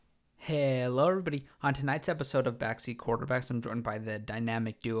Hello, everybody. On tonight's episode of Backseat Quarterbacks, I'm joined by the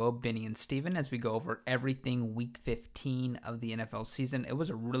dynamic duo, Benny and Steven, as we go over everything Week 15 of the NFL season. It was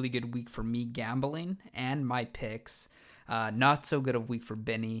a really good week for me gambling and my picks. Not so good of a week for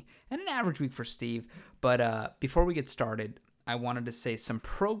Benny and an average week for Steve. But before we get started, I wanted to say some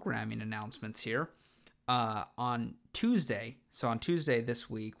programming announcements here. On Tuesday this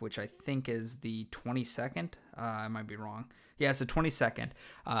week, which I think is the 22nd, I might be wrong. Yeah, it's the 22nd.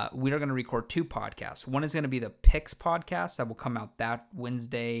 We are going to record two podcasts. One is going to be the Picks podcast that will come out that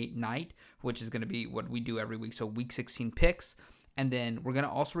Wednesday night, which is going to be what we do every week. So Week 16 picks. And then we're going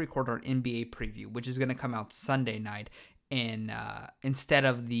to also record our NBA preview, which is going to come out Sunday night instead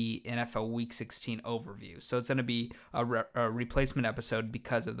of the NFL Week 16 overview. So it's going to be a replacement episode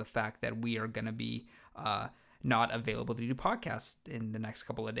because of the fact that we are going to be not available to do podcasts in the next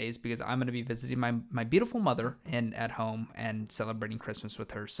couple of days because I'm going to be visiting my beautiful mother and at home and celebrating Christmas with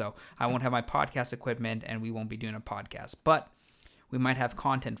her. So I won't have my podcast equipment and we won't be doing a podcast, but we might have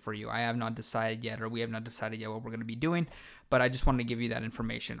content for you. I have not decided yet, or we have not decided yet what we're going to be doing, but I just wanted to give you that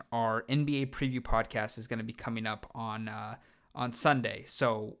information. Our NBA preview podcast is going to be coming up on Sunday.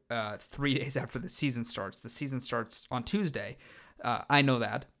 So 3 days after the season starts. The season starts on Tuesday. I know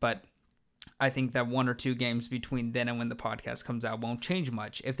that, but I think that one or two games between then and when the podcast comes out won't change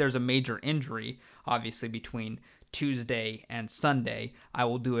much. If there's a major injury, obviously between Tuesday and Sunday, I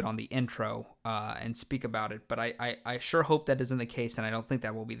will do it on the intro and speak about it. But I sure hope that isn't the case, and I don't think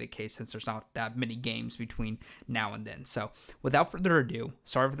that will be the case since there's not that many games between now and then. So without further ado,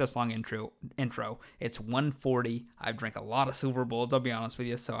 sorry for this long intro. It's 1:40. I've drank a lot of Silver Bulls, I'll be honest with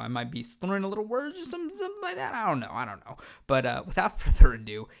you, so I might be slurring a little words or something like that. I don't know. But without further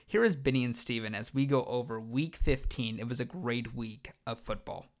ado, here is Benny and Steven as we go over Week 15. It was a great week of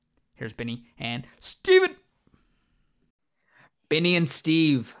football. Here's Benny and Steven. Benny and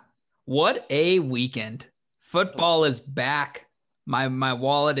Steve, what a weekend. Football is back. My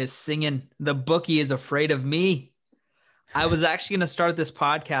wallet is singing. The bookie is afraid of me. I was actually going to start this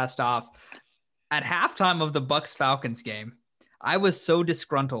podcast off at halftime of the Bucs-Falcons game. I was so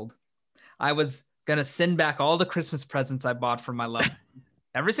disgruntled. I was going to send back all the Christmas presents I bought for my loved ones.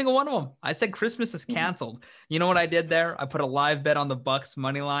 Every single one of them. I said Christmas is canceled. You know what I did there? I put a live bet on the Bucs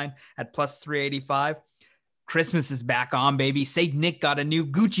money line at plus 385. Christmas is back on, baby. St. Nick got a new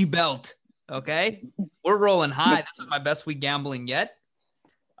Gucci belt. Okay, we're rolling high. This is my best week gambling yet.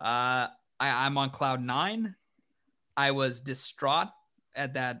 I'm on cloud 9. I was distraught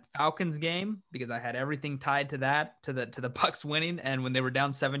at that Falcons game because I had everything tied to that, to the Bucs winning. And when they were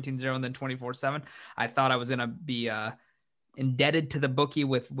down 17-0 and then 24-7, I thought I was gonna be indebted to the bookie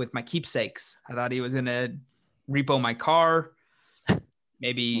with my keepsakes. I thought he was gonna repo my car,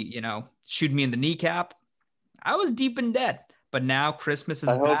 maybe shoot me in the kneecap. I was deep in debt, but now Christmas is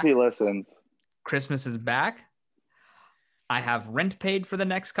back. I hope he listens. Christmas is back. I have rent paid for the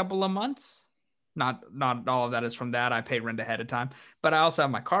next couple of months. Not all of that is from that. I paid rent ahead of time, but I also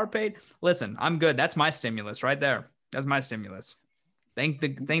have my car paid. Listen, I'm good. That's my stimulus right there. That's my stimulus. Thank the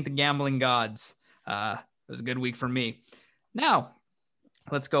gambling gods. It was a good week for me. Now,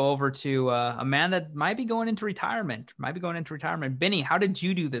 let's go over to a man that might be going into retirement. Benny, how did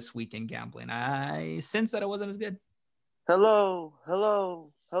you do this week in gambling? I sense that it wasn't as good. Hello.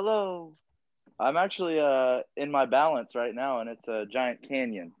 I'm actually in my balance right now, and it's a giant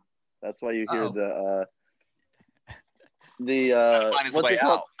canyon. That's why you hear what's it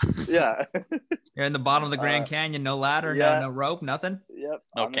called? Yeah. You're in the bottom of the Grand Canyon, no ladder, no rope, nothing? Yep.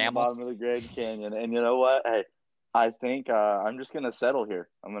 No I'm camel. in the bottom of the Grand Canyon, and you know what? Hey, I think I'm just going to settle here.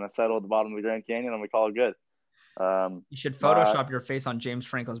 I'm going to settle at the bottom of the Grand Canyon. I'm going to call it good. You should Photoshop your face on James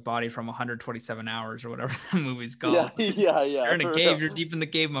Franco's body from 127 Hours or whatever the movie's called. Yeah. You're in a cave. You're deep in the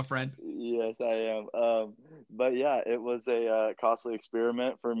cave, my friend. Yes, I am. But yeah, it was a costly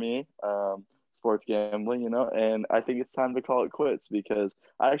experiment for me, sports gambling, and I think it's time to call it quits because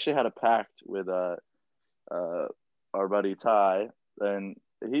I actually had a pact with our buddy Ty, and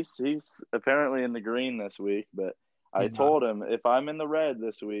he's apparently in the green this week, but I told him if I'm in the red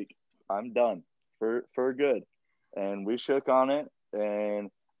this week, I'm done for good. And we shook on it,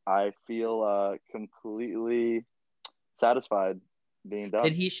 and I feel completely satisfied being done.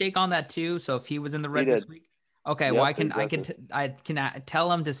 Did he shake on that too? So if he was in the red this week? Okay, yep, well, I can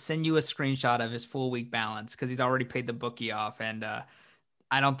tell him to send you a screenshot of his full week balance because he's already paid the bookie off, and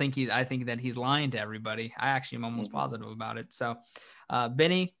I think that he's lying to everybody. I actually am almost positive about it. So,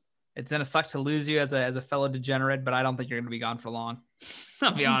 Benny, it's gonna suck to lose you as a fellow degenerate, but I don't think you're gonna be gone for long.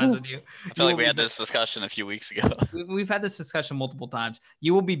 I'll be honest with you. I feel like we had this discussion a few weeks ago. We've had this discussion multiple times.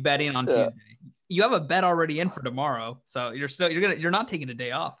 You will be betting on Tuesday. You have a bet already in for tomorrow, so you're not taking a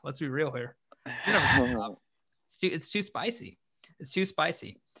day off. Let's be real here. It's too spicy. It's too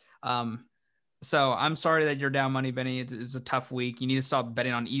spicy. So I'm sorry that you're down money, Benny. It's a tough week. You need to stop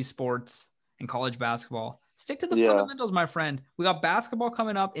betting on esports and college basketball. Stick to the fundamentals, my friend. We got basketball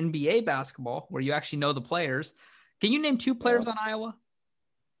coming up, NBA basketball, where you actually know the players. Can you name 2 players on Iowa?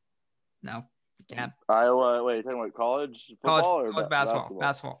 No, you can't. Iowa. Wait, you're talking about college football or college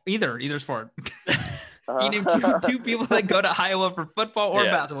basketball? Either sport. You name two people that go to Iowa for football or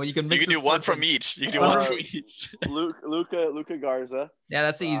basketball. You can do one from each. You can do one from each. Luca Garza. Yeah,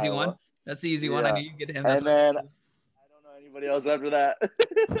 that's the easy one. That's the easy one. I knew you'd get him. And then I don't know anybody else after that.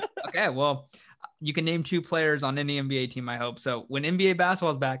 Okay, well, you can name 2 players on any NBA team, I hope. So when NBA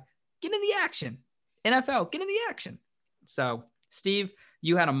basketball is back, get in the action. NFL, get in the action. So, Steve,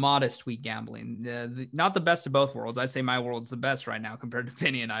 you had a modest week gambling. Not the best of both worlds. I'd say my world's the best right now compared to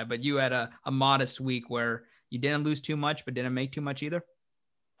Vinny and I, but you had a modest week where you didn't lose too much, but didn't make too much either.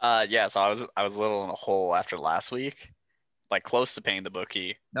 Yeah, so I was a little in a hole after last week, like close to paying the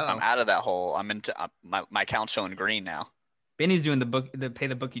bookie. I'm out of that hole. I'm into my account's showing green now. Benny's doing the pay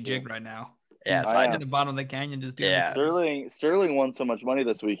the bookie jig right now. Yeah, so I did the bottom of the canyon just doing Sterling won so much money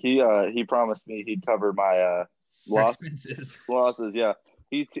this week. He promised me he'd cover my losses. Yeah.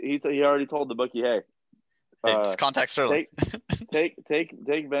 He already told the bookie, hey, just contact Sterling.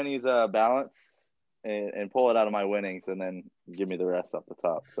 Take Benny's balance and pull it out of my winnings, and then give me the rest off the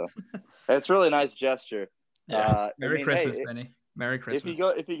top. So it's really nice gesture. Yeah. Merry Christmas, Benny. Merry Christmas.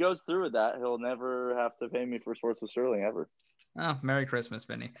 If he goes through with that, he'll never have to pay me for Sports with Sterling ever. Oh, Merry Christmas,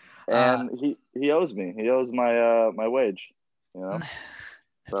 Benny. And he owes me. He owes my wage. You know,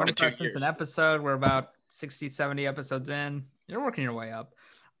 25 cents an episode. We're about 60, 70 episodes in. You're working your way up.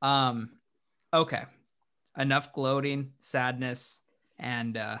 Okay. Enough gloating, sadness,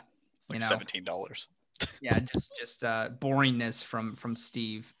 and $17. Yeah, just boringness from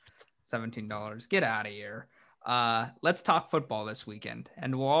Steve. $17. Get out of here. Let's talk football this weekend.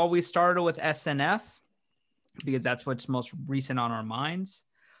 And we'll always start with SNF because that's what's most recent on our minds.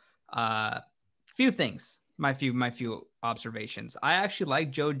 Few things, my few observations. I actually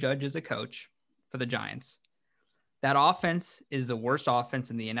like Joe Judge as a coach for the Giants. That offense is the worst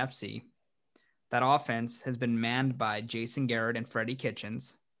offense in the NFC. That offense has been manned by Jason Garrett and Freddie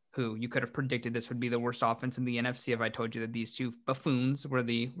Kitchens, who you could have predicted this would be the worst offense in the NFC if I told you that these 2 buffoons were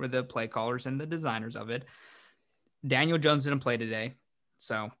the play callers and the designers of it. Daniel Jones didn't play today.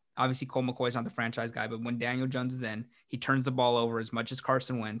 So obviously Colt McCoy's not the franchise guy, but when Daniel Jones is in, he turns the ball over as much as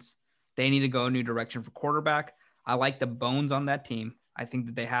Carson Wentz. They need to go a new direction for quarterback. I like the bones on that team. I think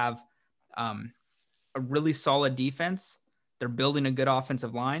that they have a really solid defense. They're building a good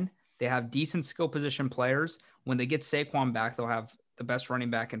offensive line. They have decent skill position players. When they get Saquon back, they'll have the best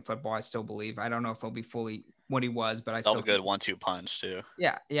running back in football, I still believe. I don't know if he'll be fully what he was, but I still good 1-2 punch too.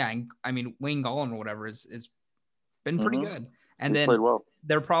 Yeah. And I mean, Wayne Gallman or whatever is been pretty good. And He's then well.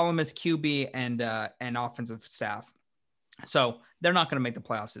 Their problem is QB and offensive staff. So they're not going to make the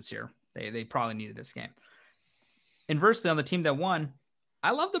playoffs this year. They probably needed this game. Inversely, on the team that won,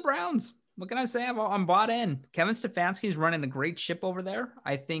 I love the Browns. What can I say? I'm bought in. Kevin Stefanski's running a great ship over there.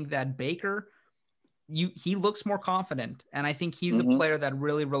 I think that Baker, he looks more confident. And I think he's a player that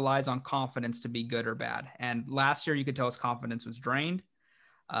really relies on confidence to be good or bad. And last year, you could tell his confidence was drained.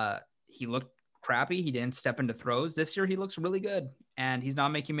 He looked crappy. He didn't step into throws. This year, he looks really good. And he's not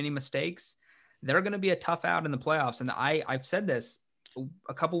making many mistakes. They're going to be a tough out in the playoffs. And I've said this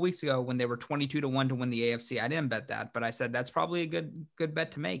a couple weeks ago when they were 22-1 to win the AFC. I didn't bet that, but I said that's probably a good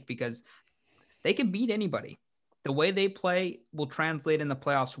bet to make because they can beat anybody. The way they play will translate in the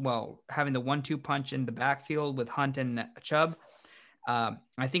playoffs well. Having the 1-2 punch in the backfield with Hunt and Chubb. I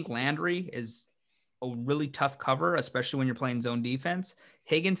think Landry is a really tough cover, especially when you're playing zone defense.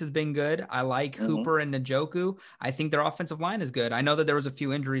 Higgins has been good. I like Hooper and Njoku. I think their offensive line is good. I know that there was a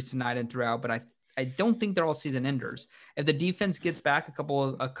few injuries tonight and throughout, but I don't think they're all season enders. If the defense gets back a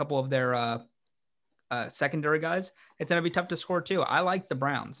couple of their secondary guys, it's going to be tough to score too. I like the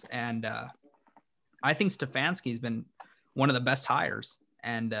Browns, and I think Stefanski's been one of the best hires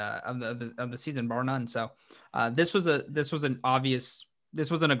and of the season, bar none. So this wasn't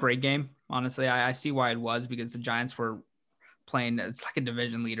a great game. Honestly, I see why it was because the Giants were playing. It's like a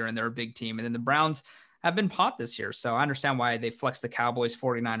division leader and they're a big team. And then the Browns have been hot this year. So I understand why they flexed the Cowboys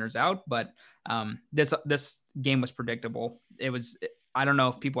 49ers out, but this game was predictable. I don't know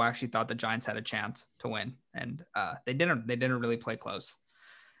if people actually thought the Giants had a chance to win, and they didn't really play close.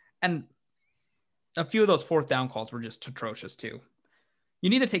 And a few of those 4th down calls were just atrocious too. You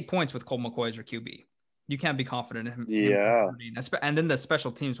need to take points with Colt McCoy as your QB. You can't be confident in him. Yeah. And then the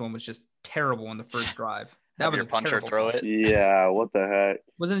special teams one was just terrible on the first drive. That was your puncher throw it. Yeah, what the heck?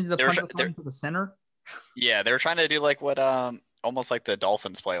 Wasn't the puncher throwing to the center? Yeah, they were trying to do like what almost like the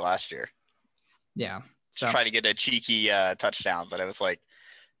Dolphins play last year. Yeah. So try to get a cheeky touchdown, but it was like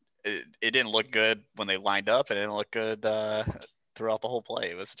it didn't look good when they lined up, and it didn't look good throughout the whole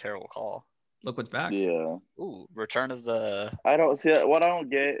play. It was a terrible call. Look what's back. Yeah. Ooh, return of the. I don't see what I don't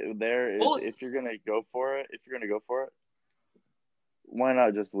get there is if you're gonna go for it, why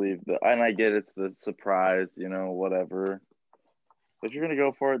not just leave and I get it's the surprise, whatever. If you're gonna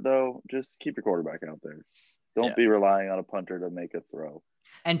go for it though, just keep your quarterback out there. Don't be relying on a punter to make a throw.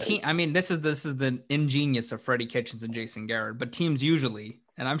 And this is the ingenious of Freddie Kitchens and Jason Garrett, but teams usually,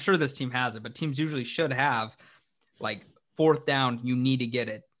 and I'm sure this team has it, but teams usually should have like 4th down, you need to get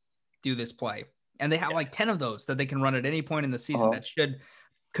it, do this play. And they have like 10 of those that they can run at any point in the season that should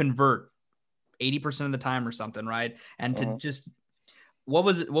convert 80% of the time or something, right? And to just what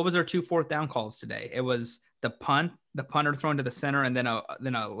was their 2 4th down calls today? It was the punter thrown to the center, and then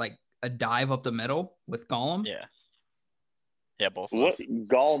a dive up the middle with Gollum. Yeah, both. What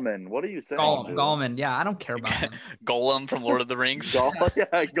Gallman? What are you saying? Gallman. Yeah, I don't care about him. Gollum from Lord of the Rings. That's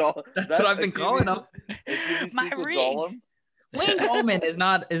what I've been calling him. My ring. Gollum. Wayne Gallman is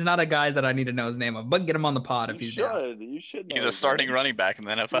not a guy that I need to know his name of, but get him on the pod if he's down. You should. He's a starting running back in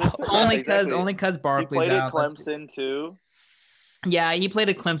the NFL. Only because Barkley's out. He played at Clemson too. Yeah, he played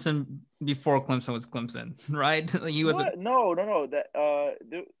at Clemson before Clemson was Clemson, right? He was. No. That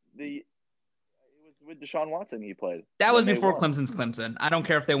it was with Deshaun Watson. He played. That was before Clemson's Clemson. I don't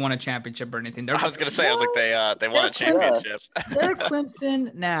care if they won a championship or anything. I was gonna say, I was like, they won a championship. They're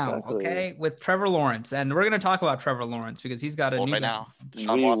Clemson now, okay, with Trevor Lawrence, and we're gonna talk about Trevor Lawrence because he's got a new. Right now,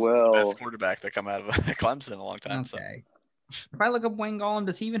 Deshaun Watson's the best quarterback to come out of Clemson in a long time. Okay. So. If I look up Wayne Gallman,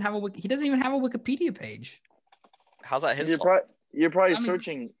 does he even have he doesn't even have a Wikipedia page. How's that his fault? You're probably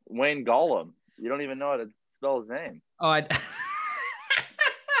searching Wayne Gallman. You don't even know how to spell his name. Oh,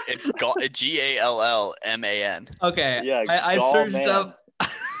 it's Gallman. Okay. Yeah. I searched up.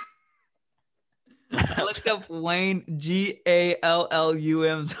 I looked up Wayne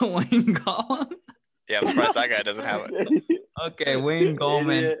Gallum. So Wayne Gallman. Yeah, I'm surprised that guy doesn't have it. Okay, Wayne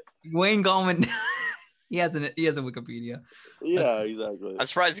Gallman. Wayne Gallman. he has a Wikipedia. Yeah, exactly. I'm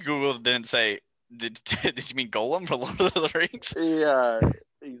surprised Google didn't say. Did you mean Golem for Lord of the Rings? Yeah,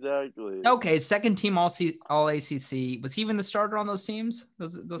 exactly. Okay, 2nd team all ACC. Was he even the starter on those teams?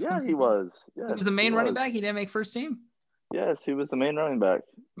 Those he was. Yes, he was the main running back. He didn't make first team. Yes, he was the main running back.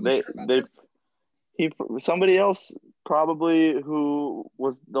 Somebody else probably who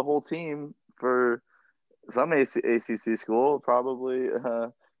was the whole team for some ACC school probably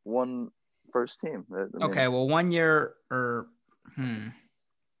won first team. Okay, well, 1 year or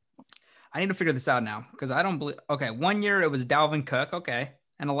I need to figure this out now because I don't believe. Okay, 1 year it was Dalvin Cook. Okay,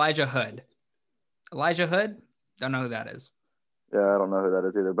 and Elijah Hood. Elijah Hood? Don't know who that is. Yeah, I don't know who that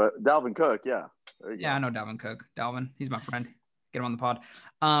is either. But Dalvin Cook, yeah. Yeah, I know Dalvin Cook. Dalvin, he's my friend. Get him on the pod.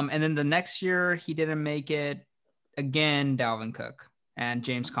 And then the next year he didn't make it. Again, Dalvin Cook and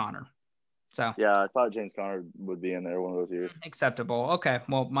James Conner. So yeah, I thought James Conner would be in there one of those years. Acceptable. Okay,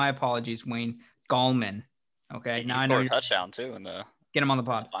 well, my apologies, Wayne Gallman. Okay, now I know. He scored a touchdown too in the. Get him on the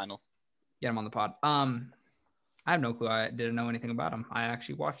pod. Final. Get him on the pod. I have no clue. I didn't know anything about him. I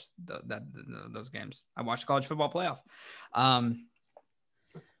actually watched those games. I watched college football playoff.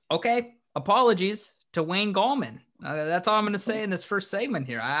 Okay. Apologies to Wayne Gallman. That's all I'm going to say in this first segment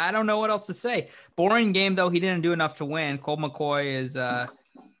here. I don't know what else to say. Boring game though. He didn't do enough to win. Colt McCoy's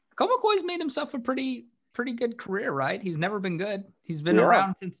made himself a pretty good career, right? He's never been good. He's been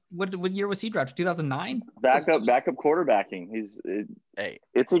around since what year was he drafted? 2009. Backup quarterbacking. It's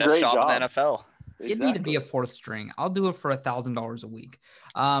a great job in the NFL. You'd need to be a 4th string. I'll do it for $1,000 a week.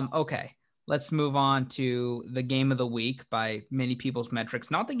 Okay, let's move on to the game of the week by many people's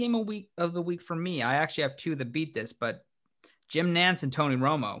metrics. Not the game of the week for me. I actually have 2 that beat this, but Jim Nantz and Tony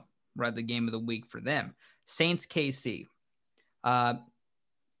Romo read the game of the week for them. Saints KC.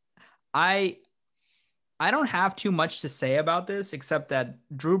 I don't have too much to say about this except that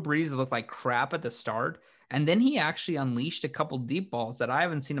Drew Brees looked like crap at the start. And then he actually unleashed a couple deep balls that I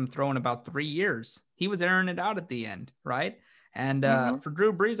haven't seen him throw in about 3 years. He was airing it out at the end, right? And for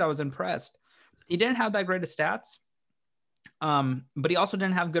Drew Brees, I was impressed. He didn't have that great of stats, but he also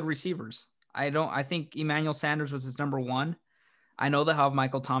didn't have good receivers. I think Emmanuel Sanders was his number 1. I know they'll have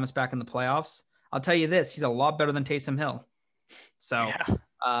Michael Thomas back in the playoffs. I'll tell you this, he's a lot better than Taysom Hill. So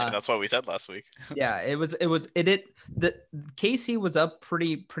that's what we said last week. Yeah, the KC was up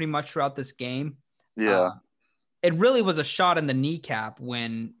pretty much throughout this game. Yeah. It really was a shot in the kneecap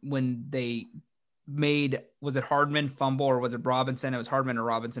when they made, was it Hardman fumble or was it Robinson? It was Hardman or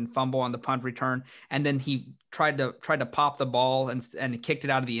Robinson fumble on the punt return, and then he tried to pop the ball and kicked it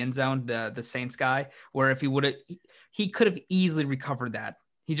out of the end zone. The Saints guy, where if he would have, he could have easily recovered that.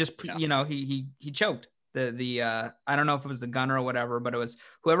 He just he choked. I don't know if it was the gunner or whatever, but it was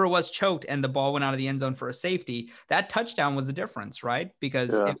whoever was choked and the ball went out of the end zone for a safety. That touchdown was the difference, right?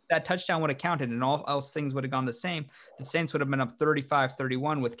 Because if that touchdown would have counted and all else things would have gone the same, the Saints would have been up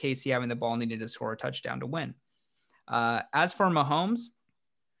 35-31 with KC having the ball, needed to score a touchdown to win. As for Mahomes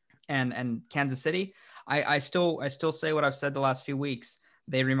and Kansas City, I still say what I've said the last few weeks.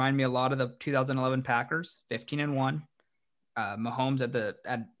 They remind me a lot of the 2011 Packers, 15-1. Mahomes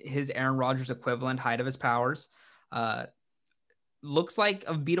at his Aaron Rodgers equivalent, height of his powers, looks like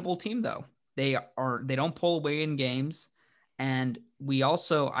a beatable team though. They don't pull away in games, and we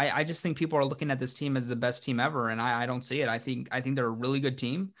also I just think people are looking at this team as the best team ever, and I don't see it. I think they're a really good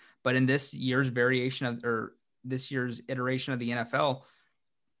team, but in this year's this year's iteration of the NFL,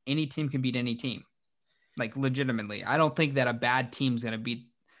 any team can beat any team, like legitimately. I don't think that a bad team's going to beat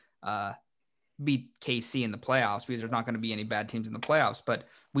KC in the playoffs, because there's not going to be any bad teams in the playoffs, but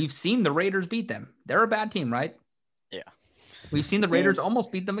we've seen the Raiders beat them. They're a bad team, right? Yeah. We've seen the Raiders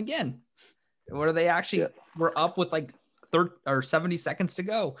almost beat them again, where they actually were up with like 70 seconds to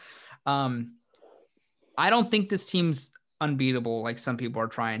go. I don't think this team's unbeatable, like some people are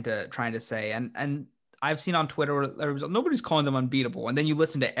trying to say. And I've seen on Twitter nobody's calling them unbeatable. And then you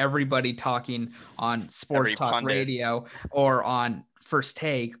listen to everybody talking on sports talk radio or on First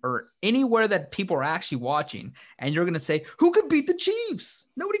Take or anywhere that people are actually watching, and you're going to say, who could beat the Chiefs?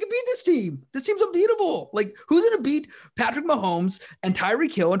 Nobody can beat this team. This team's unbeatable. Like, who's going to beat Patrick Mahomes and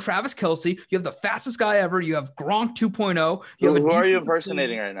Tyreek Hill and Travis Kelce? You have the fastest guy ever. You have Gronk 2.0. Who are you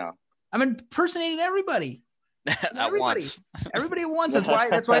impersonating right now? I'm impersonating everybody. Once. Everybody at once. That's why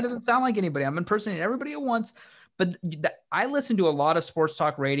it doesn't sound like anybody. I'm impersonating everybody at once. But I listen to a lot of sports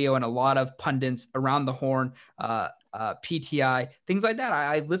talk radio and a lot of pundits around the horn, PTI, things like that.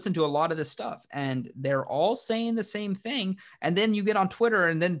 I listen to a lot of this stuff, and they're all saying the same thing. And then you get on Twitter,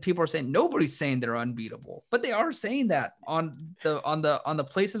 and then people are saying nobody's saying they're unbeatable, but they are saying that on the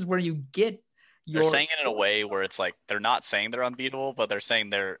places where you get. They're saying it in a way where it's like they're not saying they're unbeatable, but they're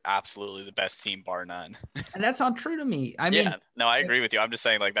saying they're absolutely the best team bar none. And that's not true to me. I mean, I agree with you. I'm just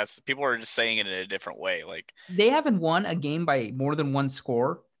saying, like, that's people are just saying it in a different way. Like, they haven't won a game by more than one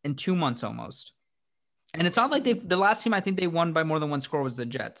score in 2 months almost. And it's not like the last team I think they won by more than one score was the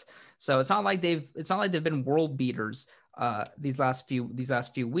Jets. So it's not like they've been world beaters these last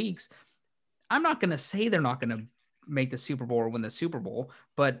few weeks. I'm not going to say they're not going to make the Super Bowl or win the Super Bowl,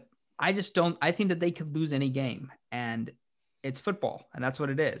 but I think that they could lose any game, and it's football, and that's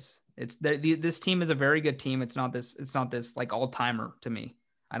what it is. This team is a very good team. It's not this like all-timer to me.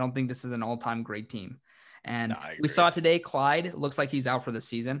 I don't think this is an all-time great team. And we saw today, Clyde looks like he's out for the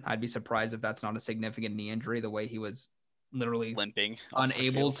season. I'd be surprised if that's not a significant knee injury, the way he was literally limping,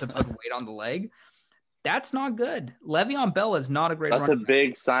 unable to put weight on the leg. That's not good. Le'Veon Bell is not a great running back. That's a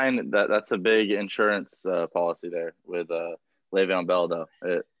big sign. That's a big insurance policy there with Le'Veon Bell, though.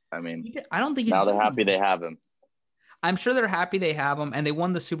 I don't think now they're happy they have him. I'm sure they're happy they have him, and they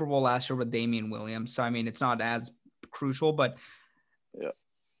won the Super Bowl last year with Damian Williams. So, I mean, it's not as crucial, but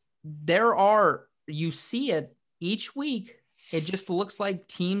you see it each week. It just looks like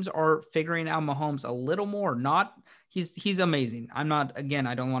teams are figuring out Mahomes a little more. He's amazing. I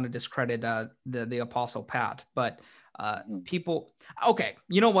don't want to discredit the Apostle Pat, but people. Okay,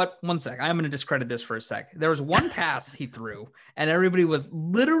 you know what? One sec. I'm going to discredit this for a sec. There was one pass he threw, and everybody was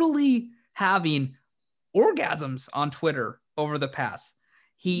literally having orgasms on Twitter over the pass.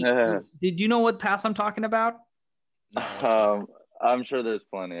 Did you know what pass I'm talking about? I'm sure there's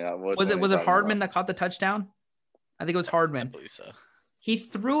plenty. Was it Hardman that caught the touchdown? I think it was Hardman. I believe so. He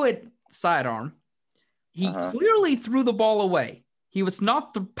threw it sidearm. He clearly threw the ball away. He was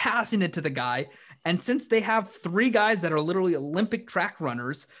not passing it to the guy. And since they have 3 guys that are literally Olympic track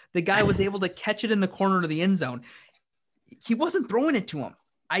runners, the guy was able to catch it in the corner of the end zone. He wasn't throwing it to him.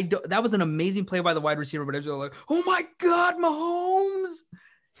 That was an amazing play by the wide receiver, but everyone was like, oh my God, Mahomes.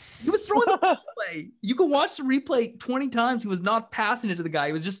 He was throwing the play. You can watch the replay 20 times. He was not passing it to the guy.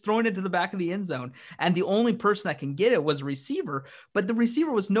 He was just throwing it to the back of the end zone. And the only person that can get it was a receiver, but the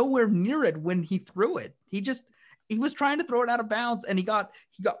receiver was nowhere near it when he threw it. He was trying to throw it out of bounds, and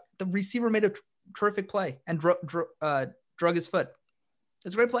the receiver made a terrific play and drug his foot.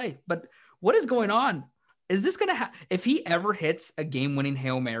 It's a great play, but what is going on? Is this going to if he ever hits a game-winning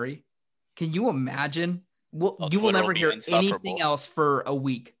Hail Mary, can you imagine? You will never hear anything else for a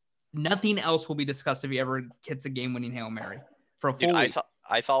week. Nothing else will be discussed if he ever hits a game-winning Hail Mary for a full week.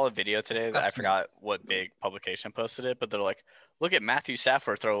 I saw a video today that I Disgusting. forgot what big publication posted it, but they're like, look at Matthew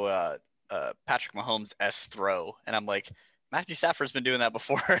Stafford throw Patrick Mahomes' S throw. And I'm like, Matthew Stafford's been doing that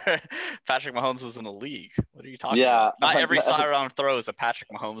before Patrick Mahomes was in the league. What are you talking Yeah. about? Not every sidearm throw is a Patrick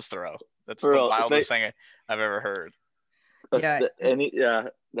Mahomes throw. That's the Bro, wildest thing I've ever heard. Yeah,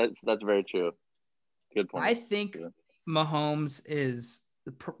 That's very true. Good point. I think Mahomes is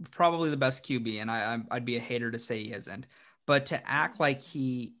probably the best QB, and I'd be a hater to say he isn't. But to act like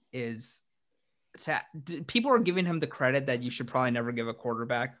he is, people are giving him the credit that you should probably never give a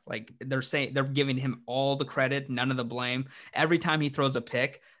quarterback. Like they're saying, they're giving him all the credit, none of the blame. Every time he throws a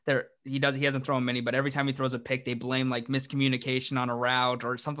pick, he hasn't thrown many, but every time he throws a pick, they blame like miscommunication on a route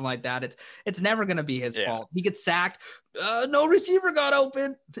or something like that. It's never going to be his fault. He gets sacked. No receiver got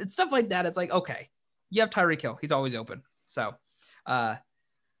open. It's stuff like that. It's like, okay, you have Tyreek Hill. He's always open. So,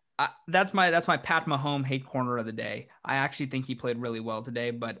 that's my Pat Mahomes hate corner of the day. I actually think he played really well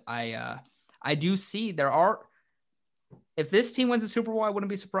today, but I do see if this team wins the Super Bowl, I wouldn't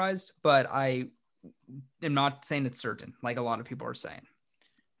be surprised, but I am not saying it's certain, like a lot of people are saying.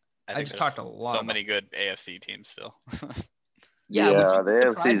 I just talked a lot. So many good AFC teams still. Yeah,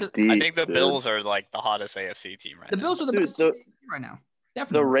 the AFC is deep. I think the Bills are like the hottest AFC team right now. The Bills are the best team right now.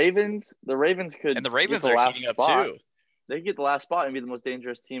 Definitely. The Ravens could. And the Ravens are heating up too. They could get the last spot and be the most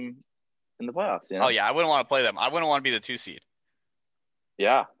dangerous team in the playoffs. You know? Oh yeah, I wouldn't want to play them. I wouldn't want to be the 2 seed.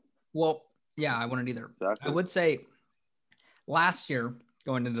 Yeah. Well, yeah, I wouldn't either. Exactly. I would say last year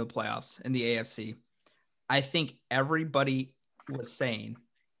going into the playoffs in the AFC, I think everybody was saying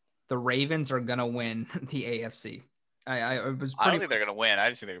the Ravens are gonna win the AFC. I don't think they're gonna win. I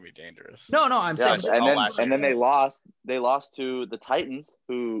just think they're gonna be dangerous. No, I'm saying. And then they lost. They lost to the Titans,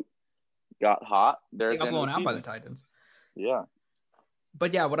 who got hot. They got blown out by the Titans. Yeah.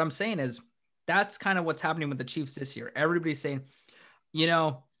 But yeah, what I'm saying is that's kind of what's happening with the Chiefs this year. Everybody's saying,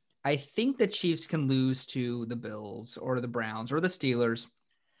 I think the Chiefs can lose to the Bills or the Browns or the Steelers.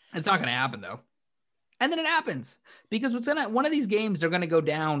 It's not going to happen though. And then it happens because one of these games, they're going to go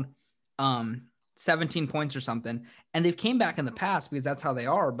down 17 points or something. And they've came back in the past because that's how they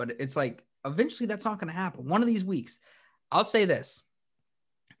are. But it's like, eventually that's not going to happen. One of these weeks, I'll say this.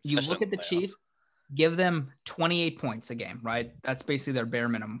 You look at the Chiefs, give them 28 points a game, right? That's basically their bare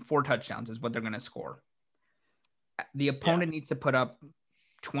minimum. 4 touchdowns is what they're going to score. The opponent needs to put up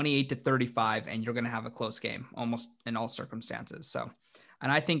 28 to 35, and you're going to have a close game almost in all circumstances. So,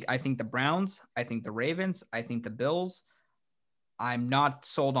 and I think the Browns, I think the Ravens, I think the Bills. I'm not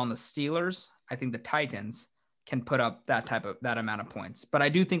sold on the Steelers. I think the Titans can put up that amount of points. But I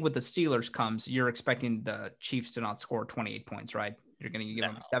do think with the Steelers comes, you're expecting the Chiefs to not score 28 points, right? You're going to give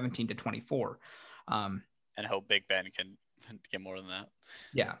them 17 to 24. And hope Big Ben can get more than that.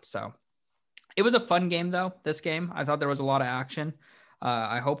 Yeah. So it was a fun game though. This game, I thought there was a lot of action.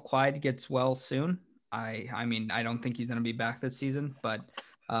 I hope Clyde gets well soon. I mean, I don't think he's going to be back this season, but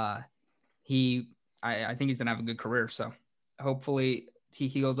I think he's going to have a good career. So hopefully he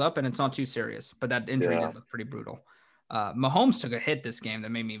heals up and it's not too serious, but that injury did look pretty brutal. Mahomes took a hit this game that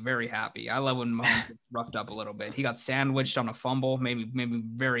made me very happy. I love when Mahomes gets roughed up a little bit. He got sandwiched on a fumble, made me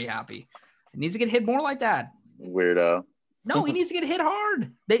very happy. He needs to get hit more like that. Weirdo. No, he needs to get hit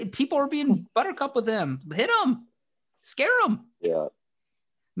hard. People are being buttercup with him. Hit him, scare him. Yeah.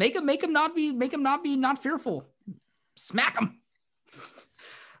 Make him not be not fearful. Smack him.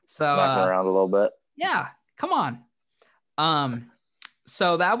 So smack him around a little bit. Yeah, come on.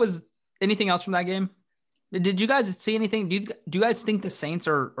 So that was anything else from that game? Did you guys see anything? Do you guys think the Saints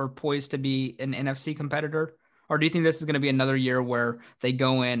are poised to be an NFC competitor? Or do you think this is going to be another year where they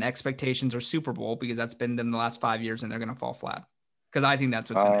go in expectations or Super Bowl because that's been them the last 5 years and they're going to fall flat? Because I think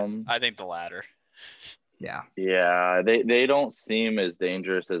that's what's in it. I think the latter. Yeah. Yeah. They don't seem as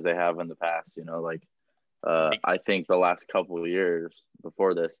dangerous as they have in the past. I think the last couple of years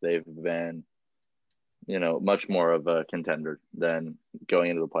before this, they've been, much more of a contender than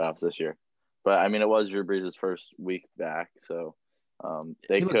going into the playoffs this year. But I mean, it was Drew Brees' first week back, so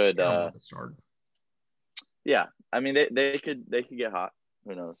they could. Yeah, I mean, they could get hot.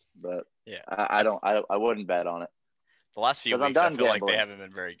 Who knows? But yeah, I wouldn't bet on it. The last few weeks, I feel like they haven't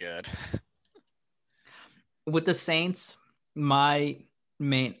been very good. With the Saints, I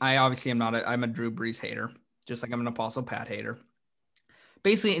obviously I'm a Drew Brees hater, just like I'm an Apostle Pat hater.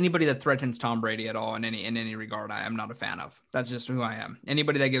 Basically, anybody that threatens Tom Brady at all in any regard, I am not a fan of. That's just who I am.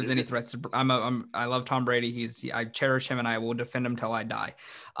 Anybody that gives any threats to, I love Tom Brady. I cherish him and I will defend him till I die.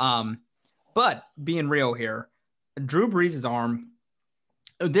 But being real here, Drew Brees' arm.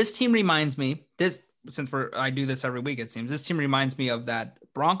 This team reminds me. Since I do this every week, it seems this team reminds me of that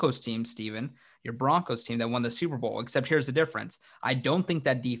Broncos team, Steven, your Broncos team that won the Super Bowl, except here's the difference. I don't think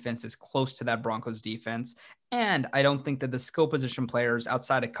that defense is close to that Broncos defense. And I don't think that the skill position players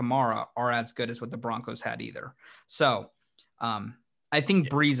outside of Kamara are as good as what the Broncos had either. So I think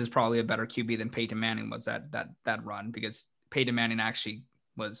Breeze is probably a better QB than Peyton Manning was that run, because Peyton Manning actually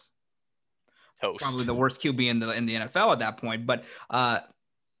was probably the worst QB in the NFL at that point. But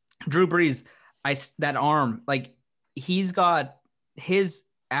Drew Brees, that arm, like he's got his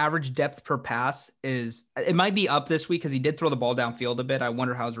average depth per pass it might be up this week because he did throw the ball downfield a bit. I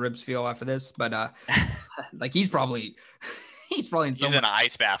wonder how his ribs feel after this, but like he's probably in an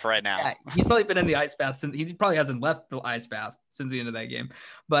ice bath right now. Yeah, he's probably been in the ice bath since he probably hasn't left the ice bath since the end of that game.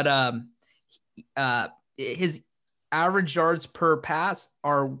 But his average yards per pass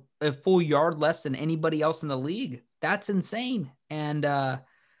are a full yard less than anybody else in the league. That's insane. And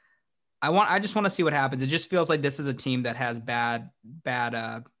I just want to see what happens. It just feels like this is a team that has bad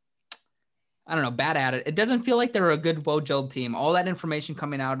at it. It doesn't feel like they're a good well-gelled team. All that information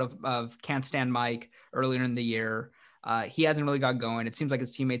coming out of Can't Stand Mike earlier in the year, he hasn't really got going. It seems like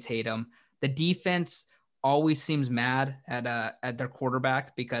his teammates hate him. The defense always seems mad at their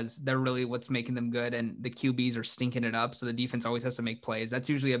quarterback because they're really what's making them good, and the QBs are stinking it up. So the defense always has to make plays. That's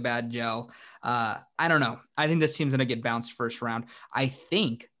usually a bad gel. I don't know. I think this team's going to get bounced first round. I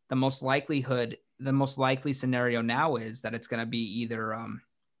think the most likely scenario now is that it's going to be either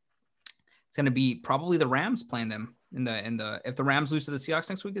it's going to be probably the Rams playing them in the if the Rams lose to the Seahawks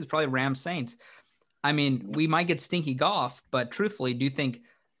next week, it's probably Rams Saints. I mean, we might get stinky Goff, but truthfully,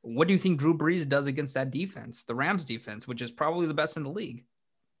 what do you think Drew Brees does against that defense, the Rams defense, which is probably the best in the league?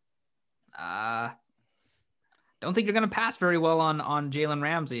 Don't think you're going to pass very well on Jalen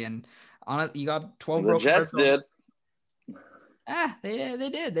Ramsey, and on it, you got 12. The Jets did.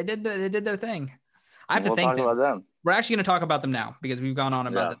 They did their thing. I have to thank them. About them. We're actually going to talk about them now because we've gone on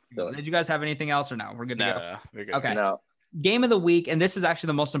about this. So. Did you guys have anything else or no? We're good to go. No, we're good. Okay. No. Game of the week, and this is actually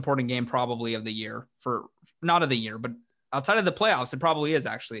the most important game probably of the year not of the year, but outside of the playoffs, it probably is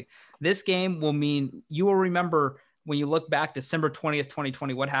actually. This game will mean you will remember when you look back December 20th,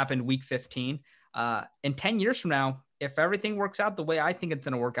 2020, what happened week 15. In 10 years from now, if everything works out the way I think it's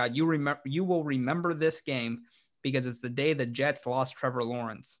going to work out, you will remember this game because it's the day the Jets lost Trevor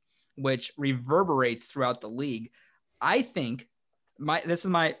Lawrence, which reverberates throughout the league. I think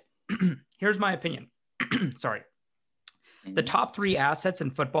here's my opinion. Sorry. The top 3 assets in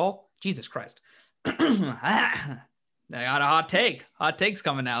football, Jesus Christ. I got a hot take. Hot take's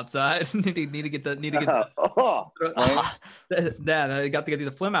coming out, so I need to get the I got to get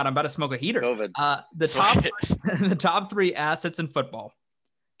the phlegm out. I'm about to smoke a heater. The top 3 assets in football.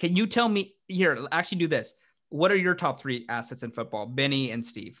 Can you tell me here? Actually, do this. What are your top 3 assets in football, Benny and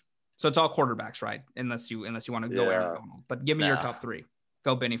Steve? So it's all quarterbacks, right? Unless you want to go Aaron Donald. But give me your top 3.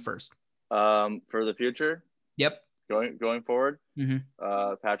 Go Benny first. For the future. Yep. Going forward. Mm-hmm.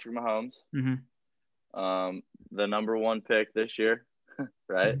 Patrick Mahomes. Mm-hmm. The number 1 pick this year,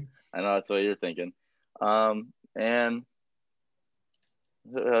 right? Mm-hmm. I know that's what you're thinking. And I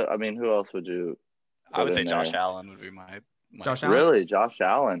mean, who else would you? I would say Josh Allen would be my Josh Allen? Really, Josh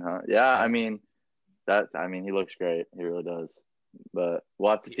Allen, huh? Yeah, I mean, he looks great. He really does. But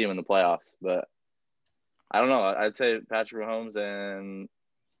we'll have to see him in the playoffs. But I don't know. I'd say Patrick Mahomes, and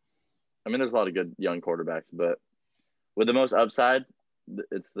I mean, there's a lot of good young quarterbacks, but with the most upside,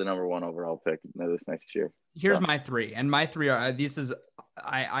 it's the number 1 overall pick this next year. Here's my 3, and my 3 are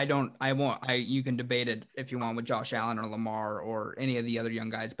you can debate it if you want with Josh Allen or Lamar or any of the other young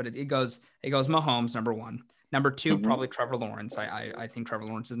guys, but it goes Mahomes number 1, number 2 probably Trevor Lawrence. I think Trevor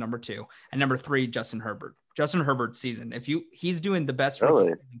Lawrence is number 2, and number 3 Justin Herbert. Justin Herbert's season, he's doing the best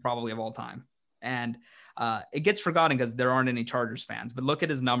rookie probably of all time, and it gets forgotten because there aren't any Chargers fans. But look at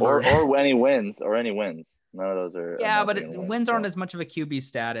his numbers, or when he wins, None of those are. Yeah, but wins aren't as much of a QB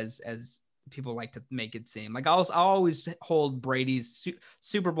stat as people like to make it seem. Like I'll always hold Brady's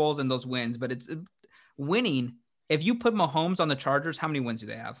Super Bowls and those wins, but it's winning. If you put Mahomes on the Chargers, how many wins do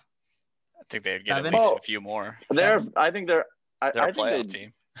they have? I think they'd get at least a few more. I think they're a playoff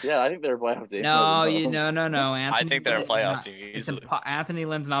team. Yeah, I think they're a playoff team. No. I think they're a playoff team. Anthony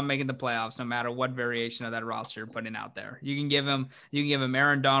Lynn's not making the playoffs, no matter what variation of that roster you're putting out there. You can give him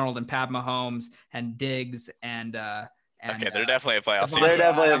Aaron Donald and Pat Mahomes and Diggs and okay, they're definitely a playoff team. They're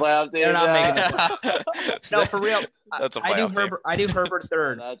definitely a playoff team. They're not making the playoffs. No, for real. That's a playoff team. I do Herbert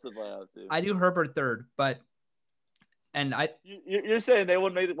third. That's a playoff team. I do Herbert third, but You're saying they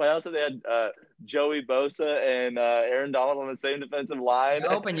wouldn't make the playoffs if they had Joey Bosa and Aaron Donald on the same defensive line?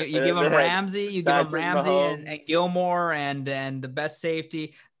 Nope, and you give them Ramsey, and Gilmore and the best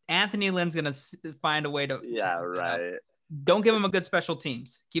safety. Anthony Lynn's gonna find a way to. Yeah, right. Don't give them a good special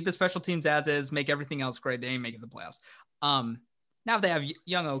teams. Keep the special teams as is. Make everything else great. They ain't making the playoffs. Now if they have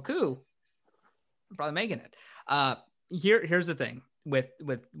young Oku, they're probably making it. Here's the thing with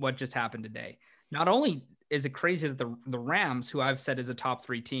what just happened today. Not only is it crazy that the Rams, who I've said is a top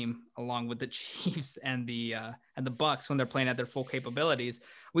 3 team, along with the Chiefs and the Bucks when they're playing at their full capabilities,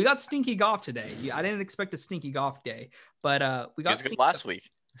 we got stinky Goff today. I didn't expect a stinky Goff day, but we got good last week.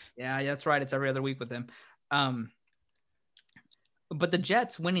 Yeah, that's right. It's every other week with him. But the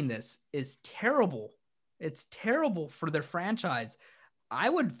Jets winning this is terrible. It's terrible for their franchise. I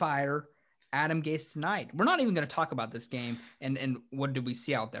would fire Adam Gase tonight. We're not even going to talk about this game and what did we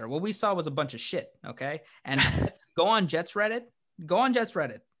see out there? What we saw was a bunch of shit, okay? And go on Jets Reddit.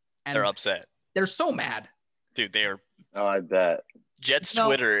 And they're upset. They're so mad. Dude, they are. Oh, I bet. Jets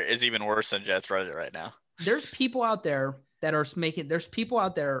Twitter is even worse than Jets Reddit right now. There's people out there that are there's people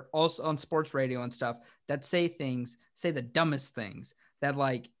out there also on sports radio and stuff that say the dumbest things that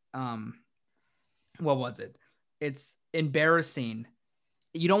like, what was it? It's embarrassing.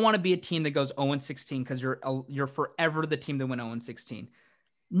 You don't want to be a team that goes 0-16 because you're forever the team that went 0-16.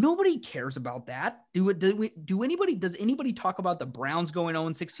 Nobody cares about that. Does anybody talk about the Browns going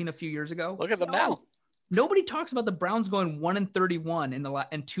 0-16 a few years ago? Look at them now. Nobody talks about the Browns going 1-31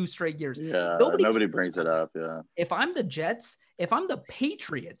 in 2 straight years. Yeah, nobody brings it up. Yeah. If I'm the Jets, if I'm the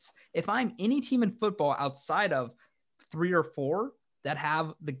Patriots, if I'm any team in football outside of 3 or 4 that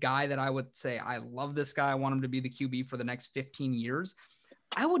have the guy that I would say, I love this guy, I want him to be the QB for the next 15 years,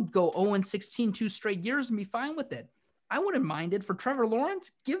 I would go 0-16 2 straight years and be fine with it. I wouldn't mind it. For Trevor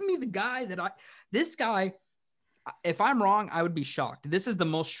Lawrence, give me the guy this guy, if I'm wrong, I would be shocked. This is the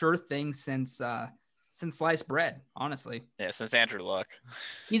most sure thing since sliced bread, honestly. Yeah, since Andrew Luck.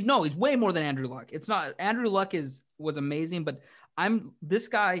 He's way more than Andrew Luck. It's not Andrew Luck was amazing, but this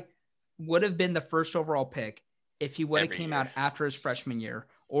guy would have been the first overall pick if he would have came out after his freshman year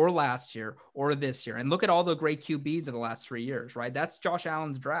or last year or this year. And look at all the great QBs of the last 3 years, right? That's Josh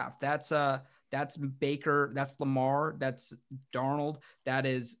Allen's draft. That's Baker, that's Lamar, that's Darnold, that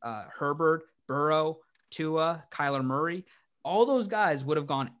is Herbert, Burrow, Tua, Kyler Murray. All those guys would have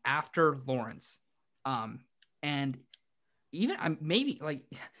gone after Lawrence. And even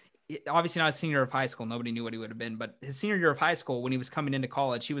obviously not a senior of high school. Nobody knew what he would have been, but his senior year of high school, when he was coming into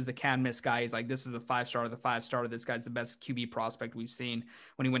college, he was the can't miss guy. He's like, this is the 5-star of the 5-star. This guy's the best QB prospect we've seen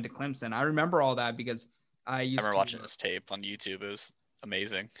when he went to Clemson. I remember all that because I remember watching this tape on YouTube. It was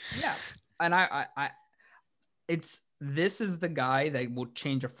amazing. Yeah. And this is the guy that will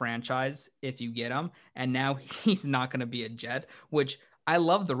change a franchise if you get him. And now he's not going to be a Jet, which I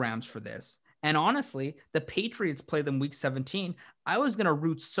love the Rams for this. And honestly, the Patriots play them week 17. I was going to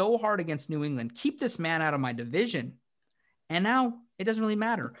root so hard against New England, keep this man out of my division. And now it doesn't really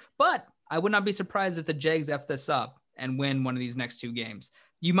matter. But I would not be surprised if the Jags F this up and win one of these next 2 games.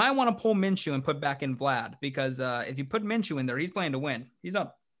 You might want to pull Minshew and put back in Vlad because if you put Minshew in there, he's playing to win. He's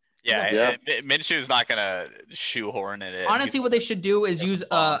up. Yeah. Minshew is not going to shoehorn it in. Honestly, what they should do is use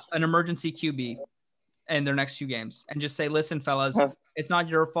an emergency QB in their next 2 games and just say, listen, fellas, it's not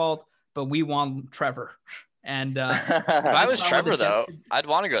your fault, but we want Trevor. And if I was Trevor, though, I'd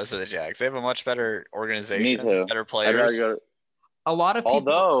want to go to the Jags. They have a much better organization, Me too. better players. A lot of people.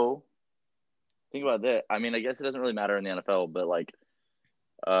 Although, think about that. I mean, I guess it doesn't really matter in the NFL, but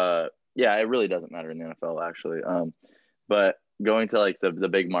it really doesn't matter in the NFL actually. But going to like the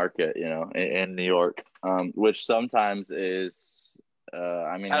big market, in New York, which sometimes is,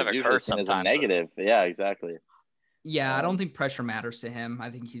 it's usually seen as a negative. Though. Yeah, exactly. Yeah, I don't think pressure matters to him.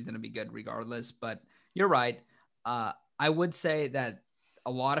 I think he's going to be good regardless. But you're right. I would say that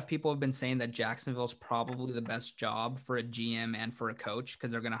a lot of people have been saying that Jacksonville is probably the best job for a GM and for a coach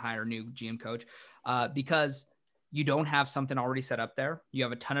because they're going to hire a new GM coach because you don't have something already set up there. You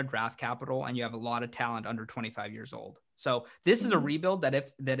have a ton of draft capital and you have a lot of talent under 25 years old. So this is a rebuild that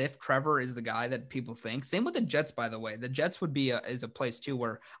if Trevor is the guy that people think, same with the Jets, by the way, the Jets would be is a place too,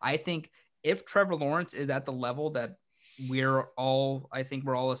 where I think if Trevor Lawrence is at the level that we're all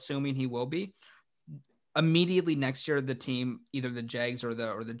assuming he will be, immediately next year, the team, either the Jags or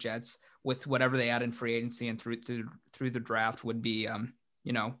the Jets, with whatever they add in free agency and through the draft, would be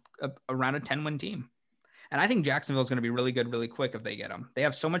around a 10-win team. And I think Jacksonville is going to be really good, really quick if they get them. They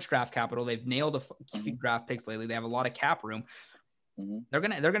have so much draft capital. They've nailed a few draft picks lately. They have a lot of cap room. Mm-hmm.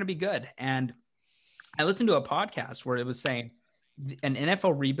 They're gonna be good. And I listened to a podcast where it was saying an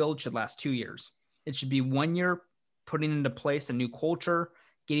NFL rebuild should last 2 years. It should be 1 year putting into place a new culture,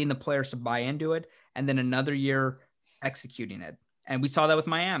 getting the players to buy into it, and then another year executing it. And we saw that with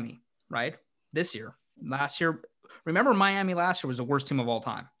Miami, right? This year. Last year, remember Miami last year was the worst team of all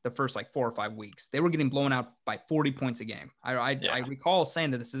time. The first like 4 or 5 weeks, they were getting blown out by 40 points a game. I recall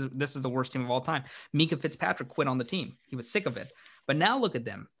saying that this is the worst team of all time. Mika Fitzpatrick quit on the team. He was sick of it. But now look at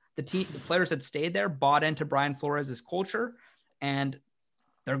them. The players that stayed there bought into Brian Flores' culture, and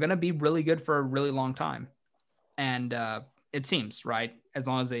they're going to be really good for a really long time. And it seems right as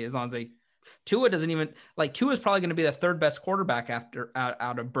long as they. Tua doesn't even like Tua is probably going to be the third best quarterback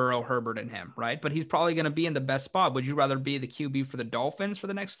out of Burrow, Herbert, and him, right? But he's probably going to be in the best spot. Would you rather be the QB for the Dolphins for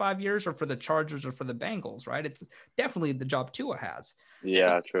the next 5 years or for the Chargers or for the Bengals, right? It's definitely the job Tua has.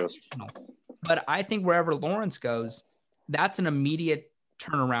 Yeah, true. But I think wherever Lawrence goes, that's an immediate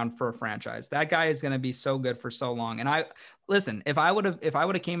turnaround for a franchise. That guy is going to be so good for so long. And if I would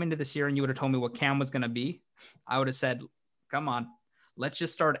have came into this year and you would have told me what Cam was going to be, I would have said, come on. Let's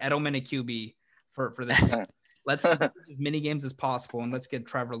just start Edelman at QB for this. Let's do as many games as possible, and let's get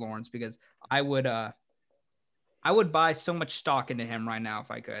Trevor Lawrence because I would buy so much stock into him right now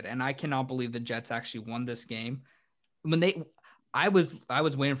if I could. And I cannot believe the Jets actually won this game. I was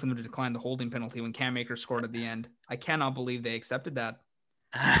waiting for them to decline the holding penalty when Cam Akers scored at the end. I cannot believe they accepted that.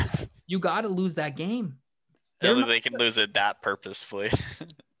 You got to lose that game. They can lose it that purposefully.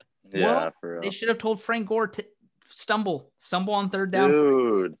 Yeah, for real. They should have told Frank Gore to stumble on third down.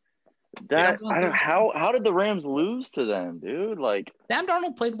 Dude, how did the Rams lose to them, dude? Like Sam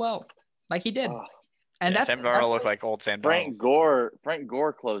Darnold played well, like he did, and Sam Darnold looked like old Sam Darnold. Frank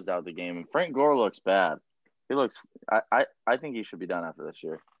Gore closed out the game, and Frank Gore looks bad. He looks. I think he should be done after this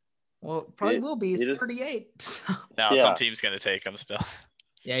year. Well, probably will be. He's 38. No, some team's gonna take him still.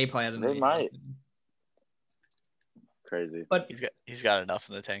 Yeah, he probably hasn't. They might. Crazy, but he's got enough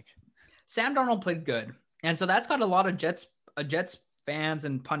in the tank. Sam Darnold played good. And so that's got a lot of Jets fans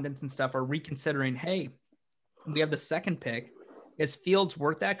and pundits and stuff are reconsidering, hey, we have the second pick. Is Fields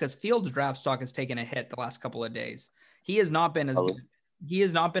worth that? Because Fields' draft stock has taken a hit the last couple of days. He has not been as good. He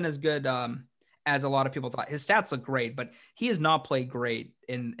has not been as good as a lot of people thought. His stats look great, but he has not played great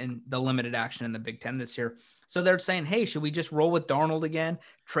in the limited action in the Big Ten this year. So they're saying, hey, should we just roll with Darnold again,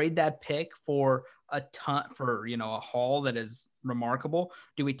 trade that pick for a haul that is remarkable?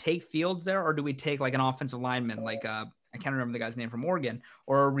 Do we take Fields there, or do we take like an offensive lineman, like I can't remember the guy's name from Oregon,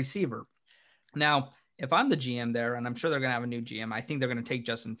 or a receiver? Now, if I'm the GM there, and I'm sure they're going to have a new GM, I think they're going to take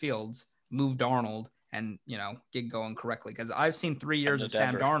Justin Fields, move Darnold, and get going correctly. Because I've seen 3 years of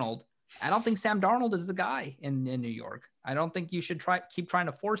Sam Darnold. I don't think Sam Darnold is the guy in New York. I don't think you should keep trying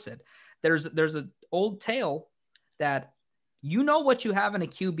to force it. There's an old tale that what you have in a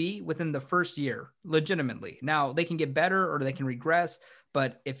QB within the first year, legitimately. Now, they can get better or they can regress,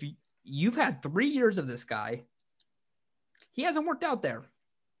 but if you've had 3 years of this guy, he hasn't worked out there.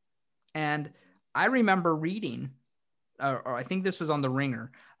 And I remember reading, or I think this was on The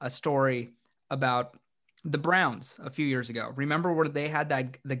Ringer, a story about the Browns a few years ago. Remember where they had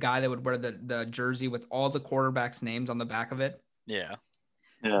the guy that would wear the jersey with all the quarterbacks' names on the back of it? Yeah.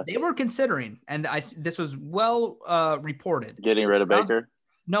 Yeah. They were considering, and this was well reported. Getting rid of Baker?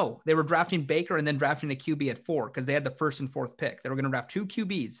 No, they were drafting Baker and then drafting a QB at 4 because they had the first and fourth pick. They were going to draft 2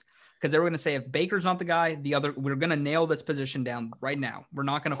 QBs because they were going to say if Baker's not the guy, we're going to nail this position down right now. We're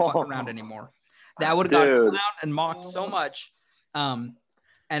not going to fuck around anymore. That would have got clowned and mocked so much. And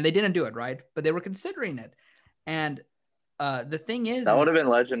they didn't do it, right? But they were considering it. And the thing is, that would have been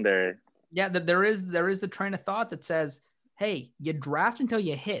legendary. Yeah, there is the train of thought that says, hey, you draft until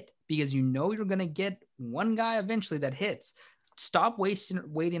you hit because you're going to get one guy eventually that hits. Stop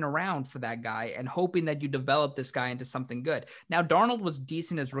waiting around for that guy and hoping that you develop this guy into something good. Now, Darnold was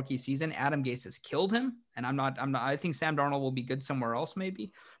decent his rookie season. Adam Gase has killed him. And I think Sam Darnold will be good somewhere else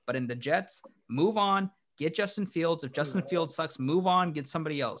maybe. But in the Jets, move on, get Justin Fields. If Justin Fields sucks, move on, get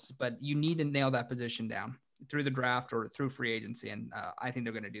somebody else. But you need to nail that position down through the draft or through free agency. And I think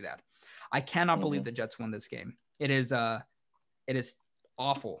they're going to do that. I cannot believe the Jets won this game. It is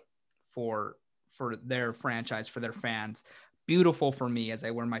awful for their franchise, for their fans. Beautiful for me as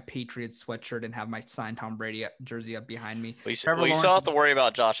I wear my Patriots sweatshirt and have my signed Tom Brady jersey up behind me. We still have to worry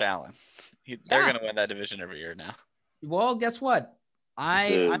about Josh Allen. They're going to win that division every year now. Well, guess what?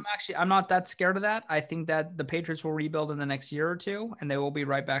 I'm not that scared of that. I think that the Patriots will rebuild in the next year or two, and they will be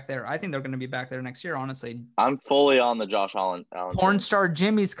right back there. I think they're going to be back there next year, honestly. I'm fully on the Josh Allen. Porn star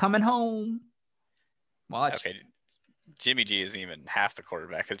Jimmy's coming home. Watch. Okay, Jimmy G isn't even half the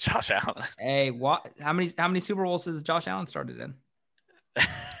quarterback as Josh Allen. Hey, what? How many Super Bowls has Josh Allen started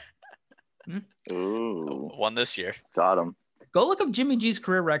in? Ooh, one this year. Got him. Go look up Jimmy G's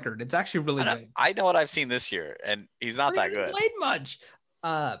career record. It's actually really good. I know what I've seen this year, and he's not that good. Played much.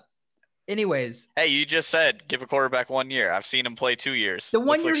 Anyways, Hey, you just said give a quarterback 1 year. I've seen him play 2 years. the one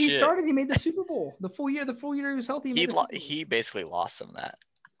Looks year like he shit. started, he made the Super Bowl. The full year he was healthy, he made the Super Bowl. He basically lost him that.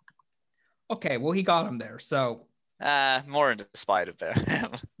 Okay, well, he got him there. So more in spite of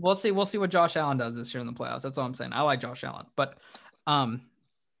them. we'll see what Josh Allen does this year in the playoffs. That's all I'm saying. I like Josh Allen, but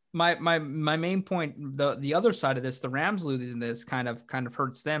my main point, the other side of this, the Rams losing this kind of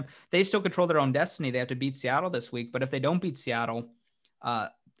hurts them. They still control their own destiny. They have to beat Seattle this week, but if they don't beat Seattle,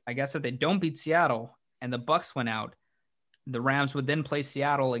 I guess if they don't beat Seattle and the Bucs went out, the Rams would then play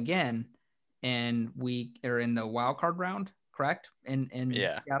Seattle again, and we are in the wild card round, correct? In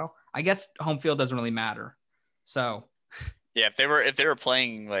Seattle, I guess home field doesn't really matter. So yeah, if they were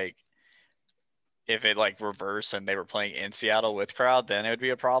playing like, if it like reverse and they were playing in Seattle with crowd, then it would be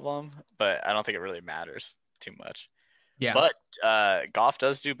a problem. But I don't think it really matters too much. yeah. But Goff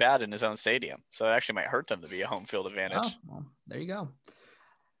does do bad in his own stadium, so it actually might hurt them to be a home field advantage. Oh, well, there you go.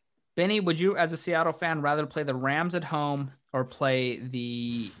 Benny, would you, as a Seattle fan, rather play the Rams at home or play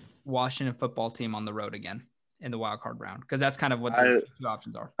the Washington football team on the road again in the wild card round? Because that's kind of what the two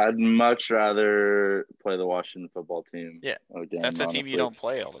options are. I'd much rather play the Washington football team. Yeah, again, that's a honestly. team you don't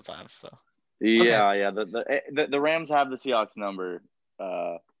play all the time. So yeah, Okay. yeah. The Rams have the Seahawks number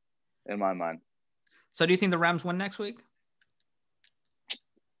in my mind. So do you think the Rams win next week?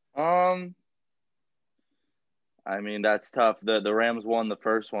 I mean, that's tough. The Rams won the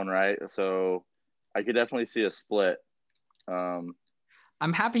first one, right? So I could definitely see a split.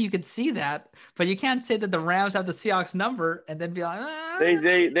 I'm happy you could see that, but you can't say that the Rams have the Seahawks number and then be like,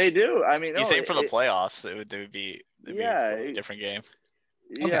 They do. I mean, you say for the playoffs, it would be a different game.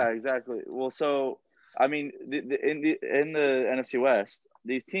 Yeah, exactly. Well, so I mean, in the NFC West,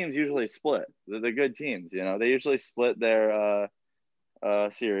 these teams usually split. They're good teams, you know. They usually split their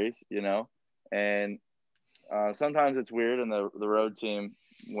series, you know, and sometimes it's weird and the road team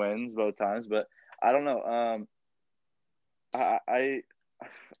wins both times, but I don't know.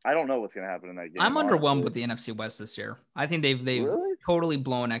 I don't know what's gonna happen in that game. I'm underwhelmed honestly. with the NFC West this year. I think they've Really? totally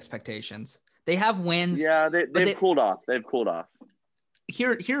blown expectations. They have wins. Yeah, they've cooled off. They've cooled off.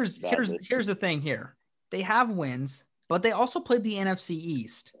 Here's the thing here. They have wins, but they also played the NFC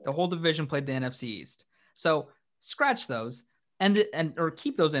East. The whole division played the NFC East. So scratch those and or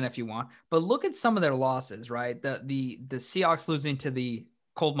keep those in if you want. But look at some of their losses, right? The Seahawks losing to the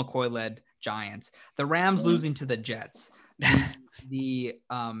Colt McCoy led Giants, the Rams losing to the Jets, the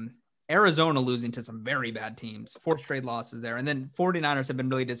Arizona losing to some very bad teams, 4 straight losses there. And then 49ers have been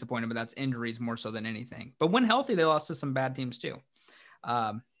really disappointed, but that's injuries more so than anything. But when healthy, they lost to some bad teams too.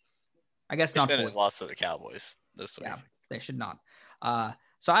 I guess not fully. Lost to the Cowboys this week. Yeah, they should not.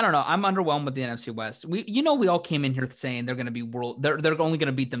 So I don't know. I'm underwhelmed with the NFC West. We all came in here saying they're going to be they're only going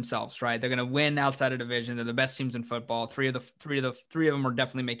to beat themselves, right? They're going to win outside of division. They're the best teams in football. Three of them are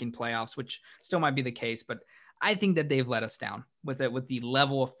definitely making playoffs, which still might be the case, but I think that they've let us down with the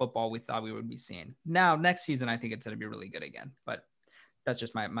level of football we thought we would be seeing. Now, next season, I think it's going to be really good again, but that's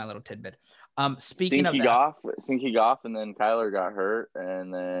just my little tidbit. Speaking Stinky of Stinky Goff, and then Kyler got hurt,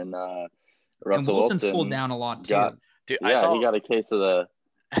 and then Russell Wilson's Wilson cooled down a lot too. Dude, he got a case of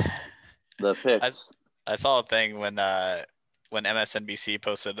the picks. I saw a thing when MSNBC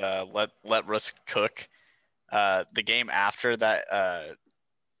posted let Russ cook. The game after that,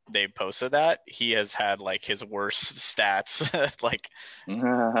 they posted that he has had like his worst stats. like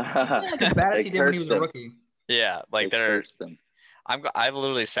as bad as he did when he was a rookie. Yeah, like I've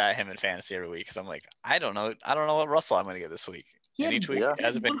literally sat him in fantasy every week because I'm like, I don't know what Russell I'm going to get this week. And each week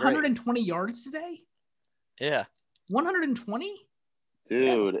hasn't been great. 120 yards today. Yeah, 120.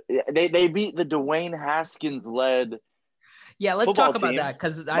 Dude, they beat the Dwayne Haskins led. Yeah, let's talk about that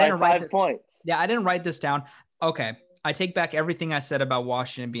because I didn't write 5 points. Yeah, I didn't write this down. Okay, I take back everything I said about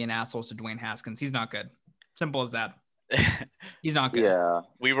Washington being assholes to Dwayne Haskins. He's not good. Simple as that. He's not good. Yeah,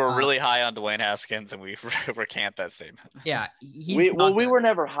 we were really high on Dwayne Haskins, and we recant that statement. Yeah, we were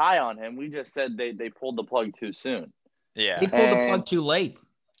never high on him. We just said they pulled the plug too soon. Yeah, they pulled the plug too late.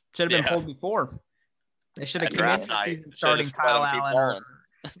 Should have been pulled before. They should have came in the season starting Kyle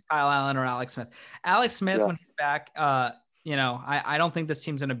Allen or Alex Smith. Alex Smith when he's back, I don't think this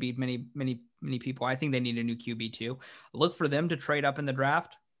team's going to beat many people. I think they need a new QB too. Look for them to trade up in the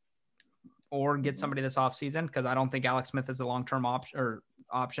draft or get somebody this offseason because I don't think Alex Smith is a long-term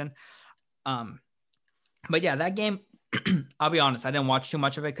option. But yeah, that game, I'll be honest, I didn't watch too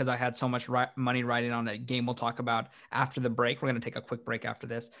much of it because I had so much money riding on a game we'll talk about after the break. We're going to take a quick break after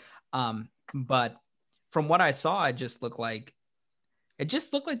this. But from what I saw, it just looked like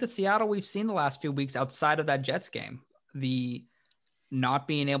the Seattle we've seen the last few weeks outside of that Jets game. The not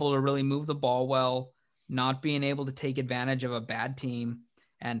being able to really move the ball well, not being able to take advantage of a bad team,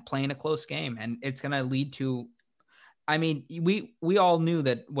 and playing a close game. And it's going to lead to, I mean, we all knew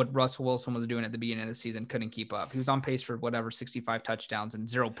that what Russell Wilson was doing at the beginning of the season couldn't keep up. He was on pace for 65 touchdowns and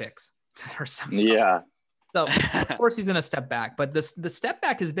 0 picks or something. Yeah. So of course he's going to step back, but the step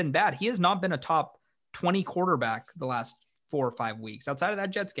back has been bad. He has not been a top 20 quarterback the last 4 or 5 weeks. Outside of that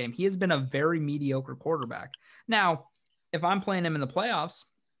Jets game, he has been a very mediocre quarterback. Now, if I'm playing him in the playoffs,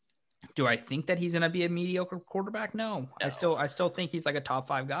 do I think that he's going to be a mediocre quarterback? No. I still think he's like a top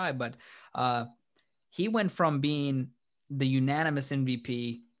 5 guy, but he went from being the unanimous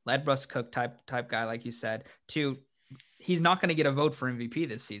MVP, led Russ Cook type guy, like you said, to he's not going to get a vote for MVP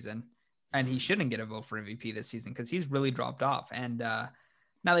this season. And he shouldn't get a vote for MVP this season because he's really dropped off. And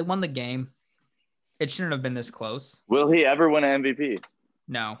now they won the game. It shouldn't have been this close. Will he ever win an MVP?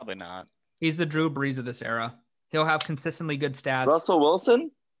 No. Probably not. He's the Drew Brees of this era. He'll have consistently good stats. Russell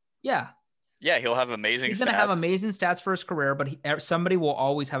Wilson? Yeah. Yeah, he'll have amazing He's stats. going to have amazing stats for his career, but somebody will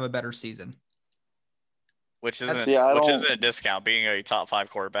always have a better season. Which isn't a discount. Being a top 5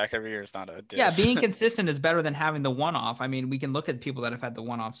 quarterback every year is not a Yeah, being consistent is better than having the one-off. I mean, we can look at people that have had the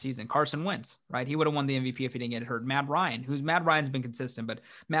one-off season. Carson Wentz, right? He would have won the MVP if he didn't get hurt. Matt Ryan's been consistent, but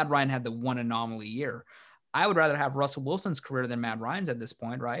Matt Ryan had the one anomaly year. I would rather have Russell Wilson's career than Matt Ryan's at this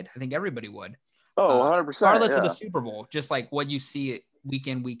point, right? I think everybody would. Oh, 100%. Regardless of the Super Bowl, just like what you see week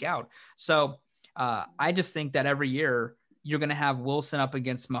in, week out. So I just think that every year you're going to have Wilson up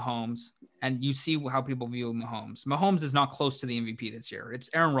against Mahomes, and you see how people view Mahomes. Mahomes is not close to the MVP this year. It's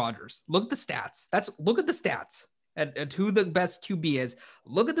Aaron Rodgers. Look at the stats. Look at the stats at who the best QB is.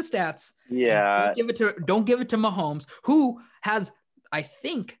 Look at the stats. Yeah. Don't give it to Mahomes, who has, I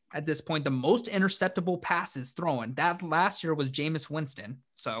think at this point, the most interceptable passes thrown. That last year was Jameis Winston.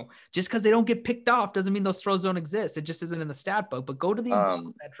 So just because they don't get picked off doesn't mean those throws don't exist. It just isn't in the stat book. But go to the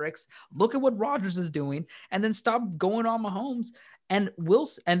advanced metrics, look at what Rodgers is doing, and then stop going on Mahomes. And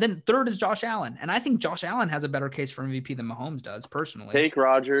Wilson, and then third is Josh Allen. And I think Josh Allen has a better case for MVP than Mahomes does, personally. Take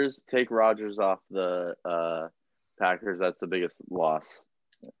Rodgers off the Packers. That's the biggest loss,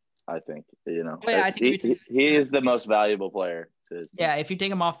 I think. I think he is the most valuable player. Yeah, if you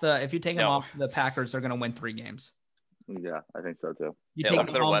take him off the Packers, they're going to win 3 games. Yeah, I think so too. Look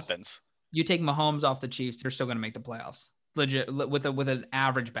at their weapons. You take Mahomes off the Chiefs, they're still going to make the playoffs. Legit with an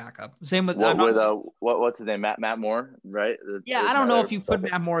average backup. Same with what's his name? Matt Moore, right? I don't know if you put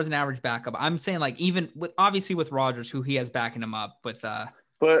Matt Moore as an average backup. I'm saying like even with Rodgers, who he has backing him up with.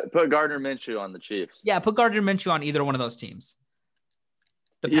 Put Gardner Minshew on the Chiefs. Yeah, put Gardner Minshew on either one of those teams.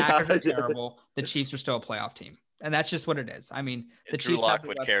 The Packers are terrible. The Chiefs are still a playoff team. And that's just what it is. I mean, the Drew Chiefs Lock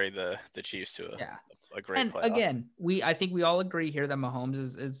would carry the Chiefs to a great playoff. And again, I think we all agree here that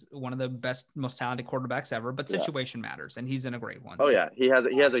Mahomes is one of the best, most talented quarterbacks ever, but situation matters, and he's in a great one. Oh, yeah. He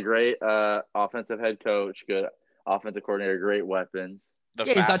has a great offensive head coach, good offensive coordinator, great weapons.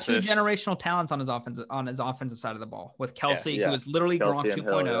 He's got 2 generational talents on his offensive side of the ball with Kelsey, who is literally Gronk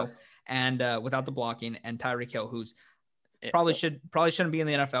 2.0, and without the blocking, and Tyreek Hill, who's probably shouldn't be in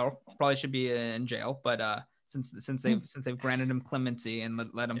the NFL, probably should be in jail, but since they've granted him clemency and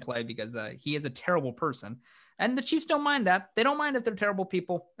let him play because he is a terrible person. And the Chiefs don't mind that. They don't mind if they're terrible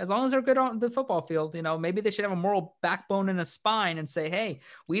people, as long as they're good on the football field. Maybe they should have a moral backbone and a spine and say, hey,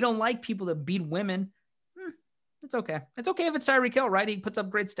 we don't like people that beat women. It's okay. It's okay if it's Tyreek Hill, right? He puts up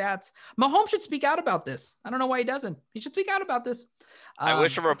great stats. Mahomes should speak out about this. I don't know why he doesn't. He should speak out about this. I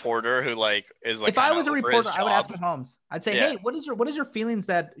wish a reporter who is if I was a reporter, I would ask Mahomes. I'd say, hey, what is your feelings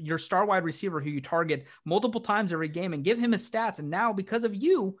that your star wide receiver who you target multiple times every game and give him his stats, and now because of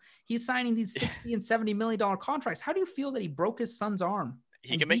you, he's signing these $60 and $70 million contracts. How do you feel that he broke his son's arm?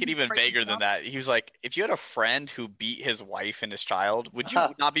 He can make it even vaguer than that. He was like, if you had a friend who beat his wife and his child, would you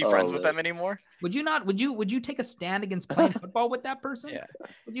not be friends with them anymore? Would you not? Would you take a stand against playing football with that person? Yeah.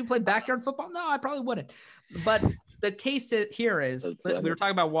 Would you play backyard football? No, I probably wouldn't. But the case here is, we were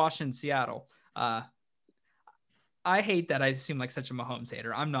talking about Washington, Seattle. I hate that I seem like such a Mahomes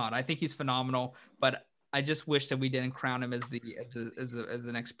hater. I'm not. I think he's phenomenal, but I just wish that we didn't crown him as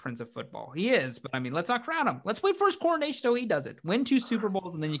the next prince of football. He is, but I mean, let's not crown him. Let's wait for his coronation till he does it. Win 2 Super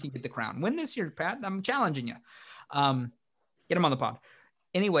Bowls, and then you can get the crown. Win this year, Pat. I'm challenging you. Get him on the pod.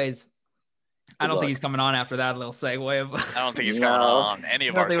 Anyways, I don't think he's coming on after that little segue. I don't think he's coming on any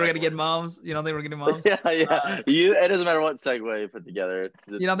of our. You don't think we're gonna get moms? You don't think we're getting moms? Yeah. It doesn't matter what segue you put together.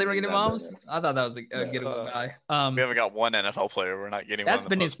 You don't think we're getting moms? I thought that was a good guy. We haven't got one NFL player. We're not getting that's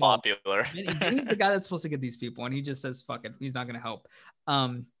one. That's popular. He's the guy that's supposed to get these people, and he just says, "Fuck it." He's not gonna help.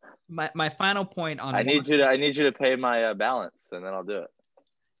 My final point on. I need you to pay my balance, and then I'll do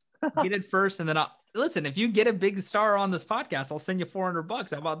it. Get it first, and then I'll listen. If you get a big star on this podcast, I'll send you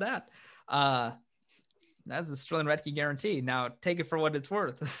 $400. How about that? That's a Sterling Redke guarantee. Now take it for what it's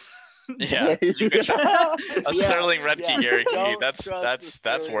worth. Yeah, you could try a Sterling Redke guarantee. Don't That's trust the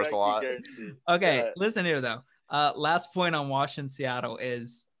Sterling worth a Redke lot. guarantee. Okay, Yeah. listen here though. Last point on Washington, Seattle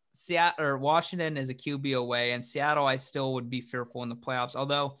is Washington is a QB away, and Seattle I still would be fearful in the playoffs.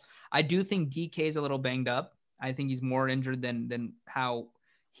 Although I do think DK is a little banged up. I think he's more injured than how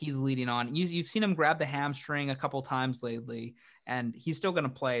he's leading on. You've seen him grab the hamstring a couple times lately, and he's still going to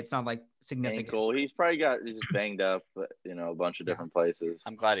play. It's not like significant. Ankle. He's just banged up, a bunch of different places.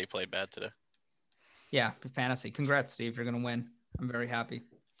 I'm glad he played bad today. Yeah, fantasy. Congrats, Steve. You're going to win. I'm very happy.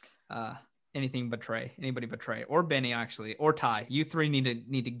 Anybody but Trey or Benny actually, or Ty. You three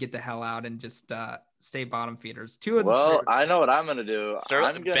need to get the hell out and just stay bottom feeders. Two of the Well, three. I know what I'm gonna do.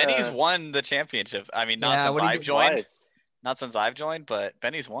 Benny's won the championship. I mean, not since I've joined, but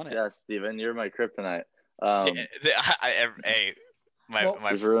Benny's won it. Yeah, Steven, you're my kryptonite.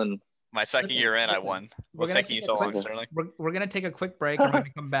 My second year in, I won. What's taking you so long, Sterling? We're going to take a quick break, and we're going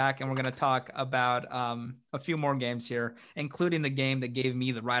to come back, and we're going to talk about a few more games here, including the game that gave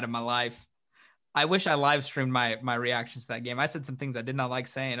me the ride of my life. I wish I live streamed my reactions to that game. I said some things I did not like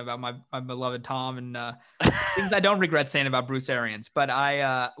saying about my beloved Tom, and things I don't regret saying about Bruce Arians. But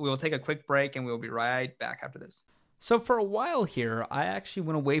we will take a quick break, and we will be right back after this. So for a while here, I actually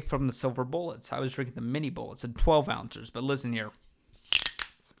went away from the silver bullets. I was drinking the mini bullets in 12 ounces. But listen here.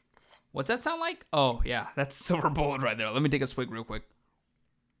 What's that sound like? Oh, yeah, that's a silver bullet right there. Let me take a swig real quick.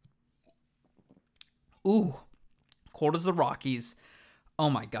 Ooh, cold as the Rockies. Oh,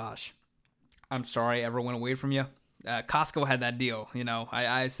 my gosh. I'm sorry I ever went away from you. Costco had that deal.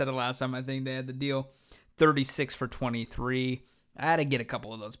 I said it last time. I think they had the deal. 36 for 23. I had to get a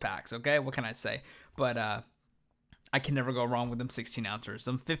couple of those packs, okay? What can I say? But I can never go wrong with them 16 ounces.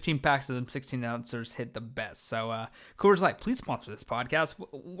 Them 15 packs of them 16 ounces hit the best. So Coors Light, please sponsor this podcast.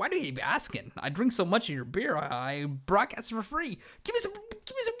 Why do you keep asking? I drink so much of your beer. I broadcast for free. Give me some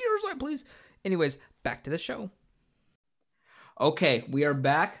Coors Light, please. Anyways, back to the show. Okay, we are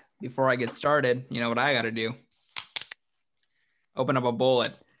back. Before I get started, you know what I got to do? Open up a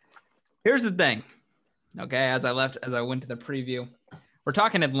bullet. Here's the thing. Okay, as I went to the preview, we're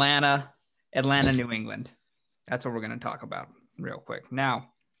talking Atlanta, New England. That's what we're going to talk about real quick. Now,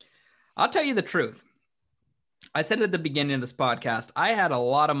 I'll tell you the truth. I said at the beginning of this podcast, I had a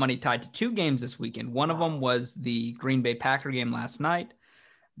lot of money tied to two games this weekend. One of them was the Green Bay Packer game last night.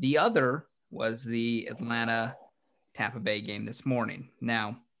 The other was the Atlanta Tampa Bay game this morning.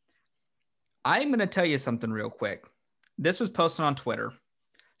 Now, I'm going to tell you something real quick. This was posted on Twitter.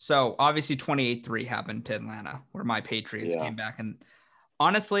 So obviously 28-3 happened to Atlanta where my Patriots came back. And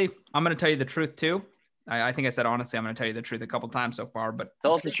honestly, I'm going to tell you the truth too. I think I said honestly, I'm going to tell you the truth a couple times so far, but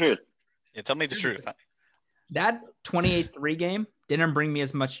tell us the truth. Yeah, tell me the truth. That 28-3 game didn't bring me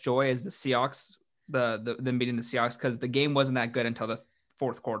as much joy as the Seahawks, them beating the Seahawks, because the game wasn't that good until the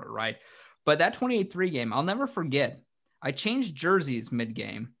fourth quarter, right? But that 28-3 game, I'll never forget. I changed jerseys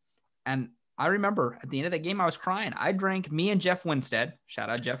mid-game, and I remember at the end of that game, I was crying. Me and Jeff Winstead, shout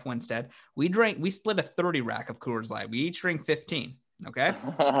out Jeff Winstead, we split a 30 rack of Coors Light. We each drank 15, okay,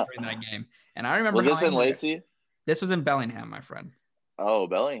 during that game. And I remember. Was this in Lacey? This was in Bellingham, my friend. Oh,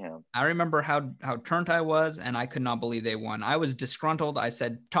 Bellingham. I remember how turned I was, and I could not believe they won. I was disgruntled. I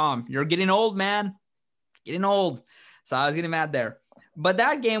said, Tom, you're getting old, man. Getting old. So I was getting mad there. But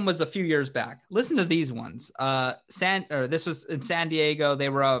that game was a few years back. Listen to these ones. This was in San Diego. They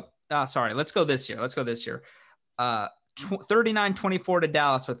were let's go this year. 39-24 to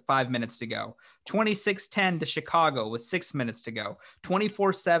Dallas with 5 minutes to go. 26-10 to Chicago with 6 minutes to go.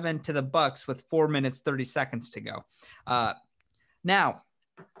 24-7 to the Bucks with 4 minutes 30 seconds to go. Now,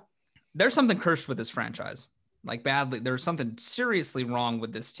 there's something cursed with this franchise. Like badly, there's something seriously wrong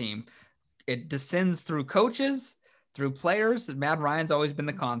with this team. It descends through coaches, through players. Matt Ryan's always been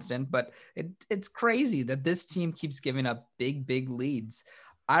the constant, but it's crazy that this team keeps giving up big leads.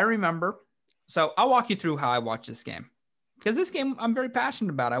 I remember. So I'll walk you through how I watched this game, because this game I'm very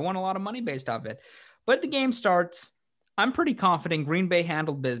passionate about. I won a lot of money based off it. But the game starts. I'm pretty confident Green Bay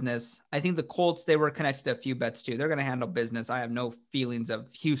handled business. I think the Colts, they were connected to a few bets too. They're going to handle business. I have no feelings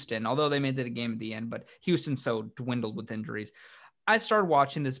of Houston, although they made it a game at the end, but Houston so dwindled with injuries. I started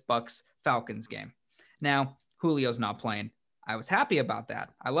watching this Bucks-Falcons game. Now, Julio's not playing. I was happy about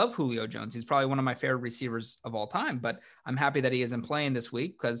that. I love Julio Jones. He's probably one of my favorite receivers of all time, but I'm happy that he isn't playing this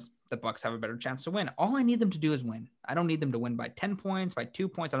week because the Bucks have a better chance to win. All I need them to do is win. I don't need them to win by 10 points, by 2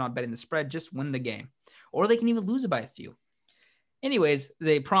 points. I'm not betting the spread. Just win the game. Or they can even lose it by a few. Anyways,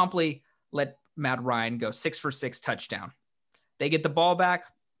 they promptly let Matt Ryan go 6 for 6 touchdown. They get the ball back,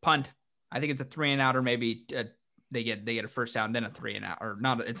 punt. I think it's a 3-and-out or maybe they get a first down, then a 3-and-out, or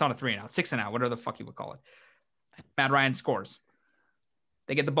not. It's not a 3-and-out, 6-and-out, whatever the fuck you would call it. Matt Ryan scores.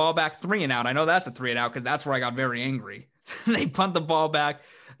 They get the ball back, 3-and-out. I know that's a 3-and-out because that's where I got very angry. They punt the ball back.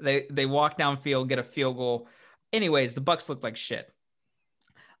 They walk downfield, get a field goal. Anyways, the Bucs look like shit.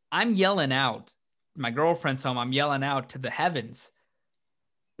 I'm yelling out. My girlfriend's home. I'm yelling out to the heavens.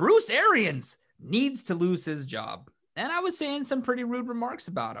 Bruce Arians needs to lose his job. And I was saying some pretty rude remarks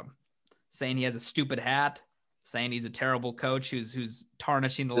about him, saying he has a stupid hat, saying he's a terrible coach who's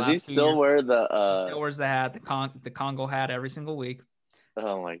tarnishing the last 2 years. Does he still wear the Still wears the hat, the Congo hat every single week.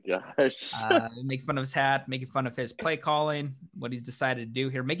 Oh my gosh. Making fun of his hat, making fun of his play calling, what he's decided to do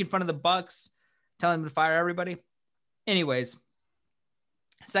here, making fun of the Bucs, telling him to fire everybody. Anyways,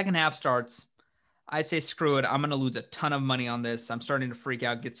 second half starts. I say, screw it. I'm going to lose a ton of money on this. I'm starting to freak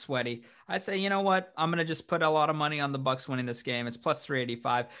out, get sweaty. I say, you know what? I'm going to just put a lot of money on the Bucs winning this game. It's plus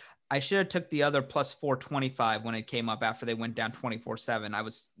 385. I should have took the other plus 425 when it came up after they went down 24-7. I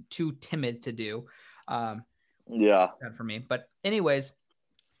was too timid to do. Yeah. Bad for me. But anyways,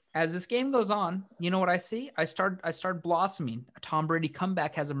 as this game goes on, you know what I see? I start blossoming. A Tom Brady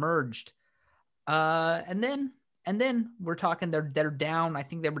comeback has emerged. And then we're talking they're down. I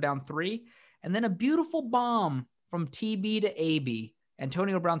think they were down 3. And then a beautiful bomb from TB to AB,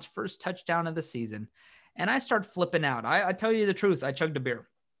 Antonio Brown's first touchdown of the season. And I start flipping out. I tell you the truth. I chugged a beer.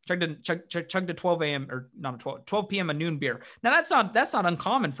 Chugged a 12 a.m. or not a 12 p.m. a noon beer. Now that's not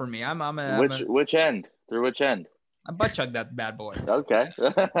uncommon for me. Which end? Through which end? I butt chugged that bad boy. Okay.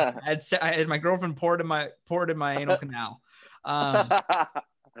 I had my girlfriend poured in my anal canal. Oh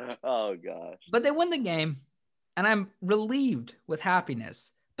gosh. But they win the game, and I'm relieved with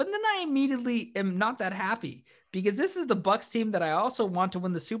happiness. But then I immediately am not that happy because this is the Bucs team that I also want to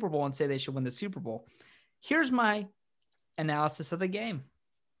win the Super Bowl and say they should win the Super Bowl. Here's my analysis of the game.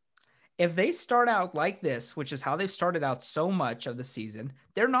 If they start out like this, which is how they've started out so much of the season,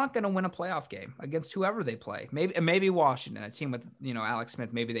 they're not going to win a playoff game against whoever they play. Maybe Washington, a team with, Alex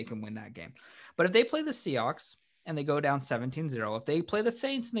Smith, maybe they can win that game. But if they play the Seahawks and they go down 17-0, if they play the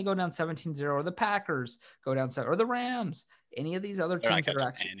Saints and they go down 17-0, or the Packers go down 7, or the Rams, any of these other teams that are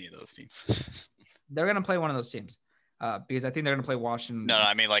actually any of those teams. They're going to play one of those teams because I think they're going to play Washington. No,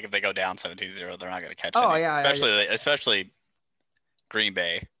 I mean, like, if they go down 17-0, they're not going to catch any. Yeah. Especially Green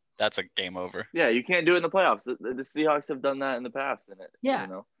Bay. That's a game over. Yeah, you can't do it in the playoffs. The Seahawks have done that in the past. Yeah.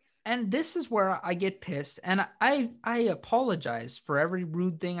 And this is where I get pissed. And I apologize for every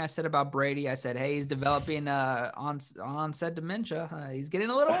rude thing I said about Brady. I said, hey, he's developing onset dementia. He's getting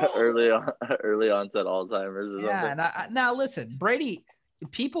a little early onset Alzheimer's or something. Yeah. Now listen, Brady,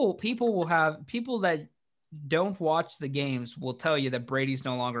 people that don't watch the games will tell you that Brady's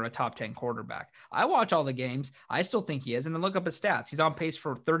no longer a top 10 quarterback. I watch all the games. I still think he is. And then look up his stats. He's on pace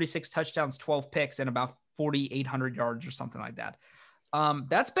for 36 touchdowns, 12 picks, and about 4,800 yards or something like that.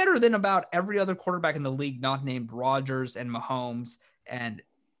 That's better than about every other quarterback in the league not named Rodgers and Mahomes. And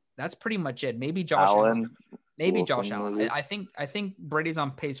that's pretty much it. Maybe Josh Allen. Maybe Josh Allen. I think Brady's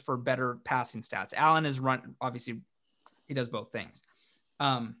on pace for better passing stats. Allen is obviously he does both things.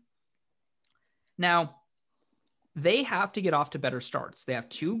 Now, they have to get off to better starts. They have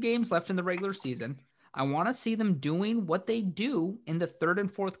 2 games left in the regular season. I want to see them doing what they do in the third and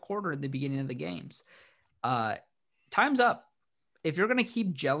fourth quarter at the beginning of the games. Time's up. If you're going to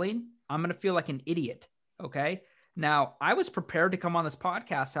keep gelling, I'm going to feel like an idiot. Okay. Now, I was prepared to come on this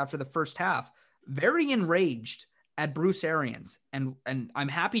podcast after the first half, very enraged at Bruce Arians. And I'm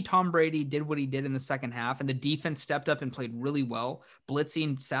happy Tom Brady did what he did in the second half. And the defense stepped up and played really well,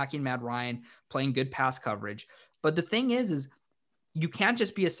 blitzing, sacking Matt Ryan, playing good pass coverage. But the thing is you can't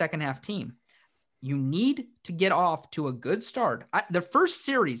just be a second half team. You need to get off to a good start. The first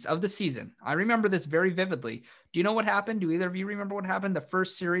series of the season, I remember this very vividly. Do you know what happened? Do either of you remember what happened? The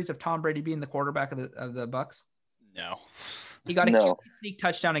first series of Tom Brady being the quarterback of the Bucs? No. He got a QB sneak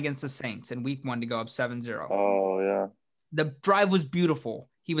touchdown against the Saints in week 1 to go up 7-0. Oh, yeah. The drive was beautiful.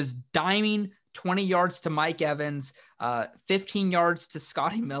 He was diming 20 yards to Mike Evans, 15 yards to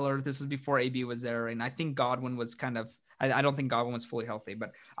Scotty Miller. This was before AB was there. And I think Godwin was I don't think Godwin was fully healthy,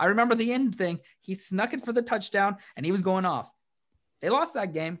 but I remember the end thing. He snuck it for the touchdown and he was going off. They lost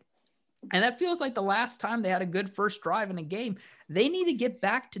that game. And that feels like the last time they had a good first drive in a game. They need to get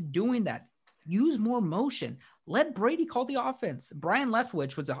back to doing that. Use more motion. Let Brady call the offense. Brian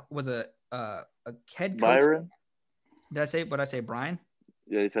Leftwich was a head coach. Byron? Did I say Brian?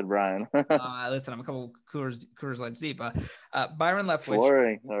 Yeah, you said Brian. Listen, I'm a couple Coors Lights deep. Byron Leftwich.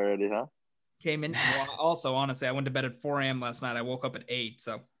 Slurring already, huh? Came in. Well, also, honestly, I went to bed at 4 a.m. last night. I woke up at 8,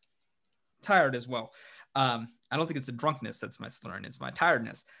 so tired as well. I don't think it's the drunkenness that's my slurring. It's my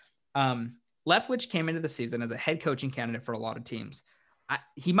tiredness. Leftwich came into the season as a head coaching candidate for a lot of teams.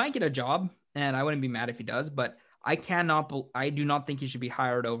 He might get a job, and I wouldn't be mad if he does, but I do not think he should be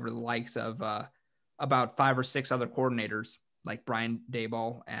hired over the likes of about 5 or 6 other coordinators like Brian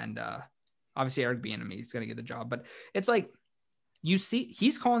Daboll and obviously Eric Bieniemy is going to get the job. But it's like, you see,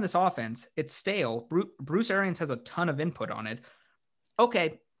 he's calling this offense. It's stale. Bruce Arians has a ton of input on it.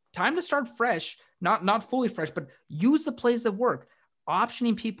 Okay, time to start fresh, not fully fresh, but use the plays that work.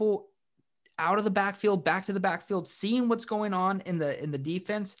 Optioning people out of the backfield, back to the backfield, seeing what's going on in the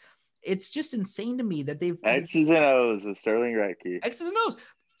defense. It's just insane to me that they've X's and O's with Sterling Rettke. X's and O's.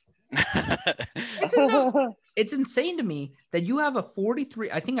 X's and O's. It's insane to me that you have a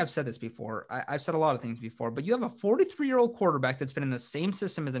 43. I think I've said this before. I've said a lot of things before, but you have a 43-year-old quarterback that's been in the same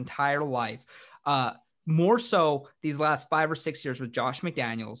system his entire life. More so these last 5 or 6 years with Josh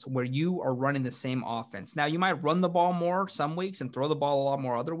McDaniels, where you are running the same offense. Now, you might run the ball more some weeks and throw the ball a lot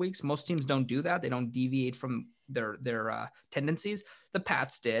more other weeks. Most teams don't do that. They don't deviate from their tendencies. The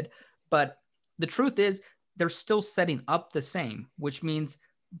Pats did. But the truth is, they're still setting up the same, which means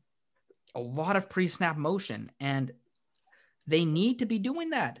a lot of pre-snap motion, and they need to be doing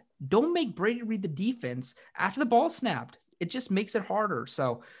that. Don't make Brady read the defense after the ball snapped. It just makes it harder.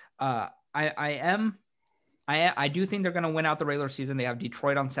 So I do think they're going to win out the regular season. They have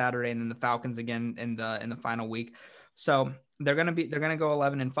Detroit on Saturday and then the Falcons again in the final week. So they're going to go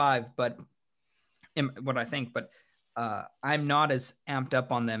 11-5, but what I think, but I'm not as amped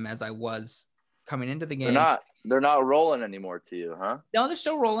up on them as I was coming into the game. They're not rolling anymore to you, huh? No, they're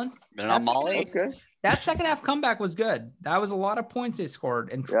still rolling. They're not Molly. Okay. That second half comeback was good. That was a lot of points they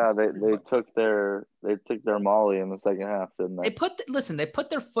scored. And yeah, they took their Molly in the second half, didn't they? They put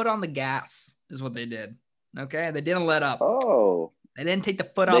their foot on the gas is what they did. Okay, they didn't let up. Oh, they didn't take the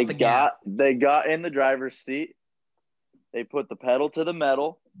foot off the gas. They got in the driver's seat. They put the pedal to the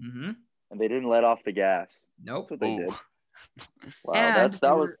metal, and they didn't let off the gas. Nope. That's what they did. Wow,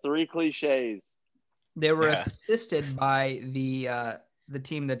 that was 3 cliches. They were assisted by the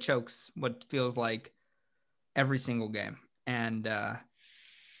team that chokes what feels like every single game, and I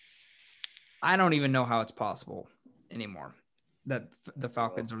don't even know how it's possible anymore that the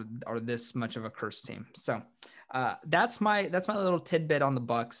Falcons are this much of a cursed team. So that's my little tidbit on the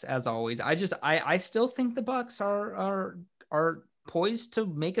Bucs. As always, I still think the Bucs are poised to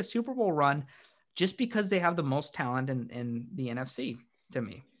make a Super Bowl run just because they have the most talent in the NFC to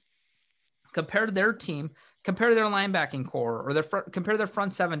me. Compare to their team, compare to their linebacking core, or compare their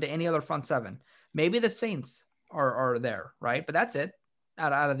front seven to any other front seven. Maybe the Saints are there, right? But that's it.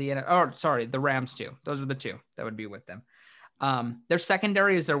 Out of the Rams too. Those are the two that would be with them. Their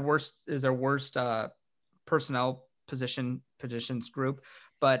secondary is their worst personnel positions group,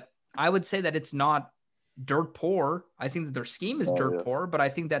 but I would say that it's not dirt poor. I think that their scheme is dirt poor, but I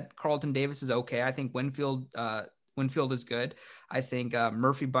think that Carlton Davis is okay. I think Winfield is good. I think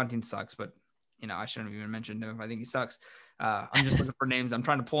Murphy Bunting sucks, but I shouldn't have even mentioned him if I think he sucks. I'm just looking for names. I'm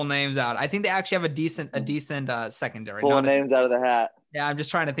trying to pull names out. I think they actually have a decent secondary. Pulling names out of the hat. Yeah, I'm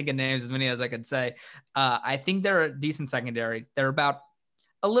just trying to think of names, as many as I could say. I think they're a decent secondary. They're about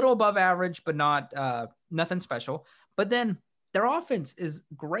a little above average, but not nothing special. But then their offense is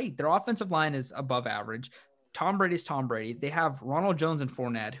great. Their offensive line is above average. Tom Brady's Tom Brady. They have Ronald Jones and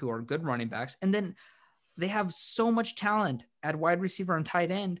Fournette, who are good running backs. And then they have so much talent at wide receiver and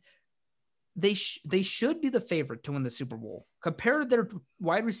tight end. They should be the favorite to win the Super Bowl. Compare their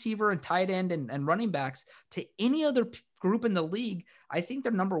wide receiver and tight end and running backs to any other group in the league. I think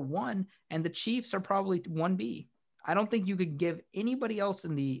they're number 1, and the Chiefs are probably 1B. I don't think you could give anybody else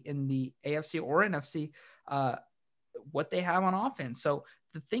in the AFC or NFC what they have on offense. So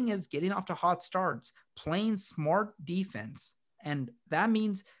the thing is, getting off to hot starts, playing smart defense, and that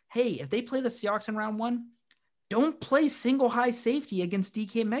means, hey, if they play the Seahawks in round 1, don't play single high safety against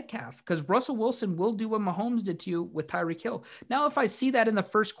DK Metcalf, because Russell Wilson will do what Mahomes did to you with Tyreek Hill. Now, if I see that in the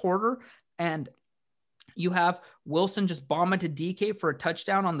first quarter and you have Wilson just bomb it to DK for a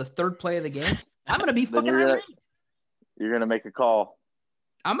touchdown on the 3rd play of the game, I'm going to be fucking irate. You're going to make a call.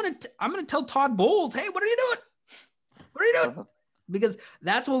 I'm going to tell Todd Bowles, hey, what are you doing? What are you doing? Because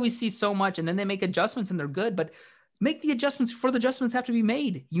that's what we see so much. And then they make adjustments and they're good, but make the adjustments before the adjustments have to be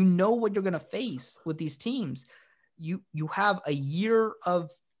made. You know what you're going to face with these teams. You have a year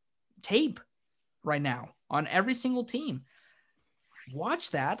of tape right now on every single team. Watch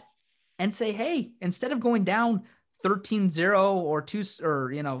that and say, hey, instead of going down 13-0 or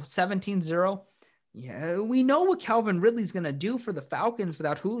 17-0, yeah, we know what Calvin Ridley's going to do for the Falcons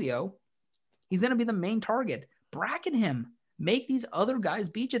without Julio. He's going to be the main target. Bracket him. Make these other guys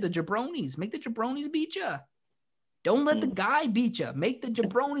beat you, the jabronis. Make the jabronis beat you. Don't let the guy beat you. Make the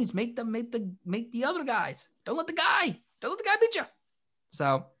jabronis. Make the other guys. Don't let the guy beat you.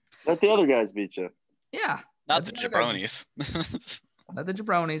 So let the other guys beat you. Yeah. Not the jabronis. Not the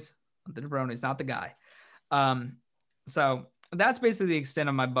jabronis. Not the jabronis. Not the guy. So that's basically the extent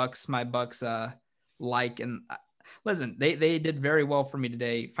of my Bucks. And listen, they did very well for me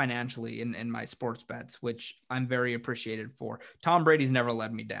today financially in my sports bets, which I'm very appreciated for. Tom Brady's never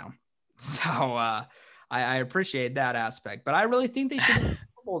let me down. So I appreciate that aspect, but I really think they should win the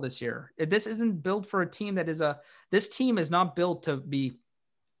Super Bowl this year. This isn't built for a team this team is not built to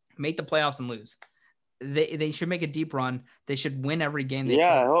make the playoffs and lose. They should make a deep run. They should win every game.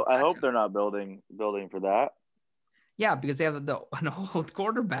 I hope they're not building for that. Yeah, because they have an old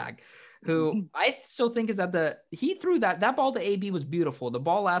quarterback who I still think is he threw that ball to AB was beautiful. The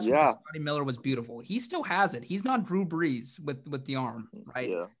ball last week to Scotty Miller was beautiful. He still has it. He's not Drew Brees with the arm, right?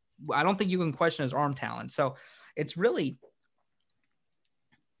 Yeah. I don't think you can question his arm talent. So it's really,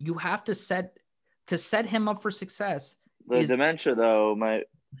 you have to set him up for success. The dementia though might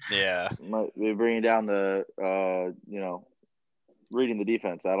be bringing down the reading the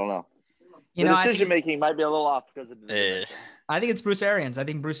defense. I don't know. The decision making might be a little off because of the I think it's Bruce Arians. I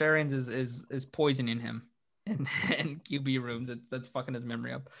think Bruce Arians is poisoning him in QB rooms. That's fucking his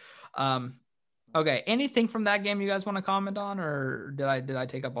memory up. Okay. Anything from that game you guys want to comment on, or did I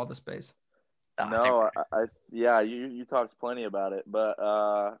take up all the space? No, you talked plenty about it, but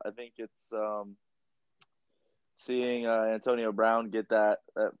I think it's seeing Antonio Brown get that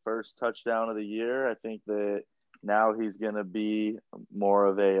first touchdown of the year. I think that now he's going to be more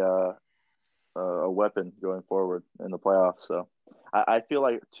of a weapon going forward in the playoffs. So I feel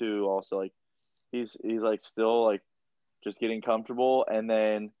like too, also like he's like still like just getting comfortable, and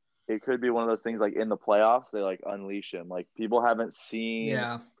then it could be one of those things like in the playoffs they like unleash him. Like people haven't seen,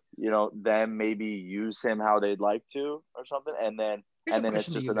 them maybe use him how they'd like to or something, and then it's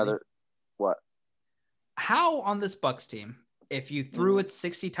just another what? How on this Bucks team, if you threw it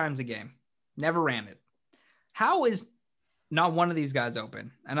 60 times a game, never ran it, how is not one of these guys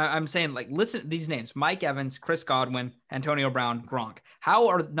open? And I'm saying, like, listen to these names: Mike Evans, Chris Godwin, Antonio Brown, Gronk. How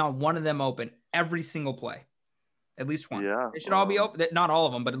are not one of them open every single play? At least one. Yeah. They should all be open. Not all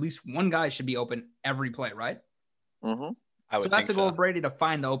of them, but at least one guy should be open every play, right? Mm-hmm. So that's the goal of Brady, to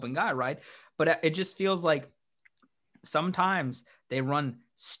find the open guy, right? But it just feels like sometimes they run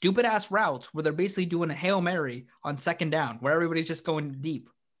stupid ass routes where they're basically doing a Hail Mary on second down, where everybody's just going deep.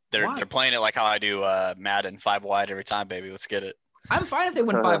 They're playing it like how I do Madden, 5 wide every time, baby. Let's get it. I'm fine if they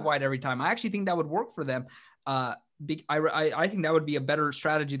went 5 wide every time. I actually think that would work for them. I think that would be a better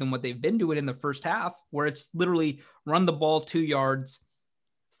strategy than what they've been doing in the first half, where it's literally run the ball 2 yards,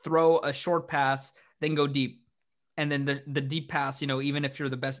 throw a short pass, then go deep. And then the deep pass, even if you're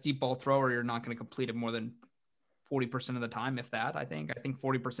the best deep ball thrower, you're not going to complete it more than 40% of the time, if that. I think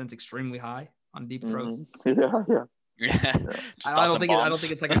 40% is extremely high on deep throws. Yeah. I don't think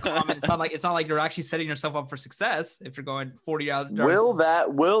it's like a common. It's not like you're actually setting yourself up for success if you're going 40 yards. Will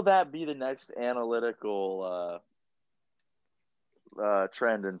that be the next analytical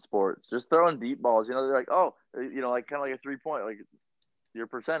trend in sports? Just throwing deep balls. They're like, like kind of like a 3-point, like your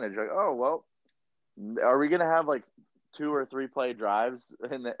percentage. Like, oh well, are we gonna have like 2 or 3 play drives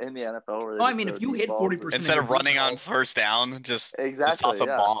in the NFL? Where if you hit 40% instead of running on first down, just toss a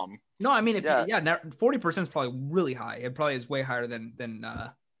bomb. No, I mean, 40% is probably really high. It probably is way higher than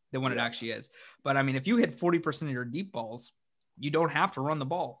what it actually is. But I mean, if you hit 40% of your deep balls, you don't have to run the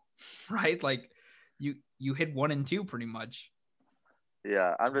ball, right? Like you hit 1 and 2 pretty much.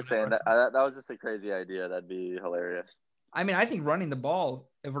 Yeah, I'm just saying that was just a crazy idea. That'd be hilarious. I mean, I think running the ball,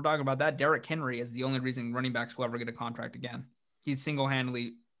 if we're talking about that, Derrick Henry is the only reason running backs will ever get a contract again. He's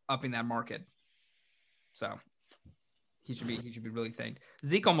single-handedly upping that market. So he should be really thanked.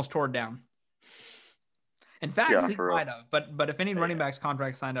 Zeke almost tore it down. In fact, Zeke might have. But if any running backs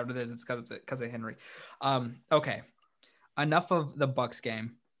contract signed after this, it's because of Henry. Okay. Enough of the Bucks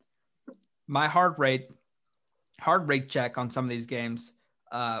game. My heart rate check on some of these games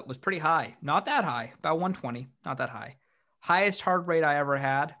was pretty high. Not that high. About 120. Not that high. Highest heart rate I ever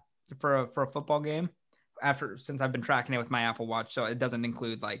had for a football game since I've been tracking it with my Apple Watch. So it doesn't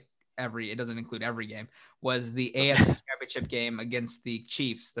include every game, was the AFC Championship game against the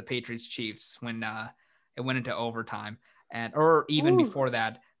Chiefs, the Patriots Chiefs, when it went into overtime or even before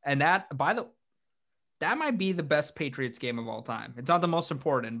that. And that might be the best Patriots game of all time. It's not the most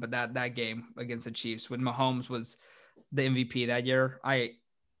important, but that game against the Chiefs when Mahomes was the MVP that year,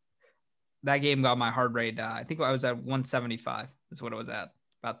 that game got my heart rate. I think I was at 175 is what it was at,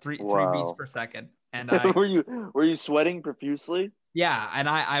 about three beats per second. And were you sweating profusely? Yeah, and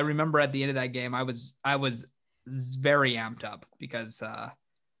I remember at the end of that game, I was very amped up because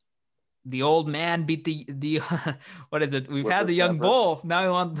the old man beat the what is it? We've had the young bull. Now we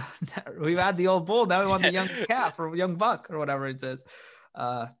want we've had the old bull. Now we want the young calf or young buck or whatever it says.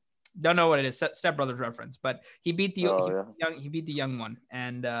 Don't know what it is. Step Brothers reference, but he beat the he beat the young one,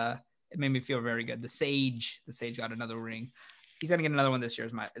 and it made me feel very good. The sage got another ring. He's gonna get another one this year.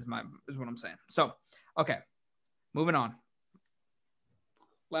 Is what I'm saying. So okay, moving on.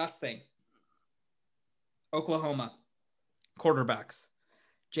 Last thing. Oklahoma quarterbacks.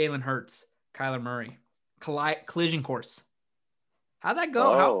 Jalen Hurts, Kyler Murray, collision course. How'd that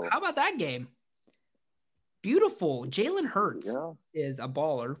go? Oh. How about that game? Beautiful. Jalen Hurts is a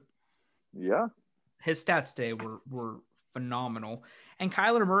baller. Yeah. His stats today were phenomenal. And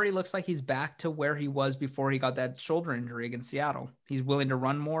Kyler Murray looks like he's back to where he was before he got that shoulder injury against Seattle. He's willing to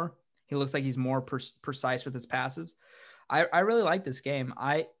run more. He looks like he's more precise with his passes. I really like this game.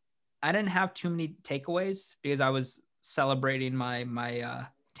 I didn't have too many takeaways because I was celebrating my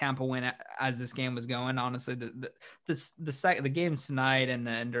Tampa win as this game was going. Honestly, the games tonight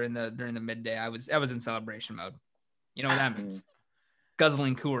and during the midday, I was in celebration mode. You know what that means?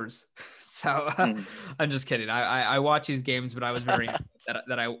 Guzzling Coors. So I'm just kidding. I watch these games, but I was very amped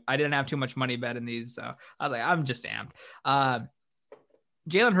that I didn't have too much money bet in these. So I was like, I'm just amped.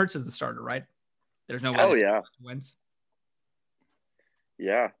 Jalen Hurts is the starter, right? There's no way wins.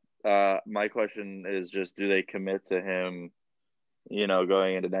 Yeah. My question is just, do they commit to him,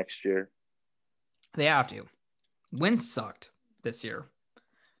 going into next year? They have to. Wentz sucked this year.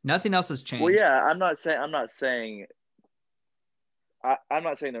 Nothing else has changed. Well, yeah, I'm not saying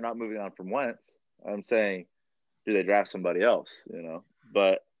they're not moving on from Wentz. I'm saying, do they draft somebody else?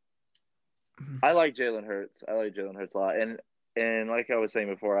 But I like Jalen Hurts. I like Jalen Hurts a lot, and like I was saying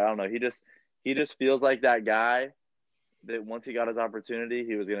before, I don't know. He just feels like that guy that once he got his opportunity,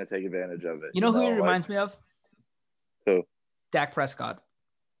 he was going to take advantage of it. You know who he reminds me of? Who? Dak Prescott.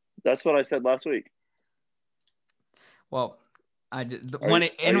 That's what I said last week. Well, I just one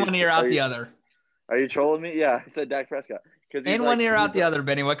ear out the other. Are you trolling me? Yeah, I said Dak Prescott. In one ear out the other,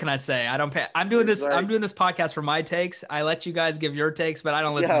 Benny. What can I say? I don't pay. I'm doing this podcast for my takes. I let you guys give your takes, but I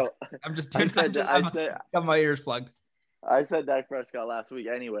don't listen. I'm just doing. I got my ears plugged. I said Dak Prescott last week.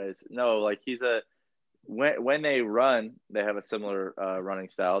 Anyways, no, like he's when they run, they have a similar running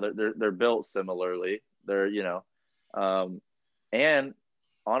style. They're built similarly. They're and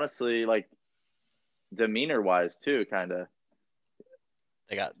honestly, like demeanor wise too, kind of.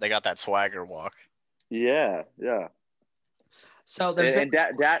 They got that swagger walk. Yeah. So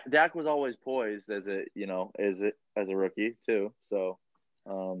Dak was always poised as a rookie too. So,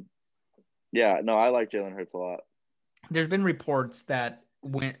 I like Jalen Hurts a lot. There's been reports that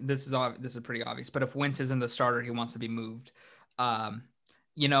this is pretty obvious, but if Wentz isn't the starter, he wants to be moved.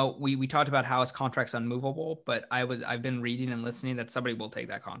 We talked about how his contract's unmovable, but I've been reading and listening that somebody will take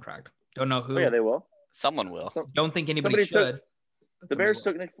that contract. Don't know who. Oh, yeah, they will. Someone will. Don't think anybody should. The Bears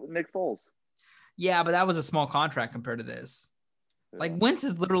took Nick Foles. Yeah, but that was a small contract compared to this. Yeah. Like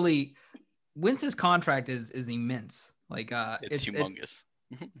Wentz's contract is immense. Like it's humongous.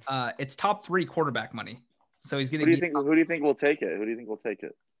 It's top 3 quarterback money. So he's getting. Who do you think will take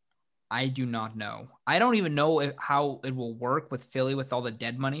it? I do not know. I don't even know how it will work with Philly with all the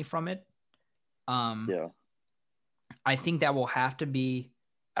dead money from it. Yeah. I think that will have to be.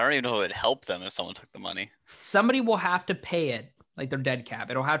 I don't even know if it'd help them if someone took the money. Somebody will have to pay it, like their dead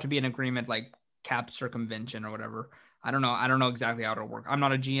cap. It'll have to be an agreement, like cap circumvention or whatever. I don't know exactly how it'll work. I'm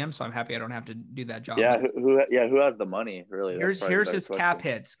not a GM, so I'm happy I don't have to do that job. Yeah, who has the money, really? Here's his cap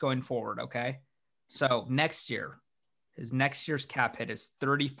hits going forward, okay? So his next year's cap hit is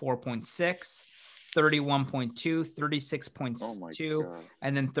 34.6, 31.2, 36.2,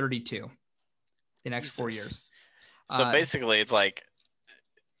 and then 32 the next 4 years. So basically it's like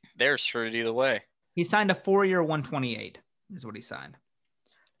they're screwed either way. He signed a 4-year 128 is what he signed.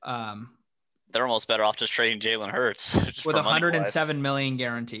 They're almost better off just trading Jalen Hurts with 107 million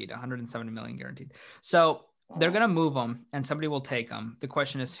guaranteed. So they're gonna move him, and somebody will take him. The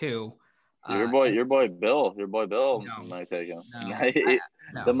question is who. Your boy Bill might take him. No.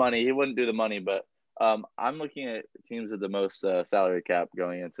 The money, he wouldn't do the money, but I'm looking at teams with the most salary cap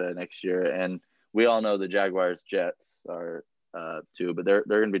going into next year, and we all know the Jaguars, Jets are too, but they're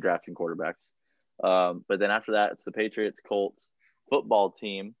going to be drafting quarterbacks. But then after that, it's the Patriots, Colts, football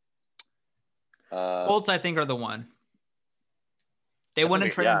team. Colts, I think, are the one. They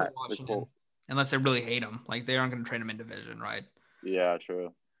wouldn't trade him to Washington unless they really hate him. Like, they aren't going to trade him in division, right? Yeah,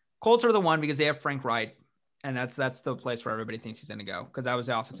 true. Colts are the one because they have Frank Wright, and that's the place where everybody thinks he's going to go because I was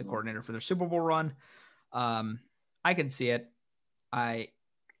the offensive coordinator for their Super Bowl run. I can see it. I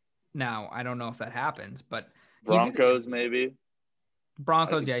don't know if that happens, but Broncos maybe.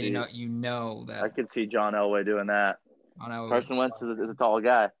 Broncos, I yeah, could you know I that. could see John Elway doing that. Carson Wentz is a tall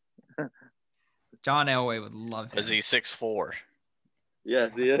guy. John Elway would love him. Is he 6'4"?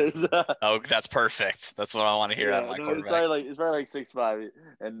 Yes, he is. Oh, that's perfect. That's what I want to hear out of my quarterback. He's probably like 6'5",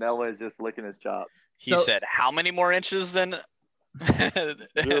 and Elway's just licking his chops. He said, "How many more inches than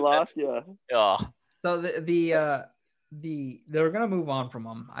Drew Lock?" Yeah. Oh, So they're gonna move on from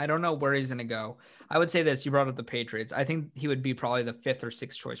him. I don't know where he's gonna go. I would say this: you brought up the Patriots. I think he would be probably the 5th or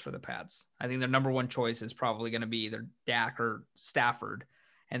 6th choice for the Pats. I think their number 1 choice is probably gonna be either Dak or Stafford,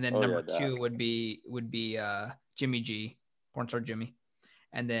 and then number 2 would be Jimmy G, porn star Jimmy,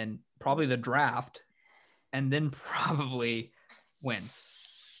 and then probably the draft, and then probably wins.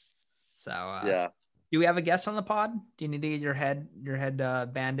 So yeah. Do we have a guest on the pod? Do you need to get your head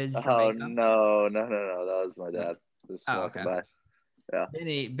bandaged? Oh no! That was my dad. Just walking by. Yeah.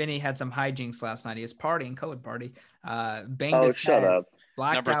 Benny had some hijinks last night. He was partying, COVID party. Banged his shut head, up.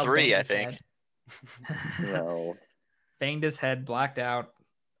 Number 3, I think. No. Banged his head, blacked out.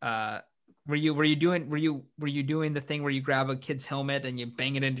 Were you doing the thing where you grab a kid's helmet and you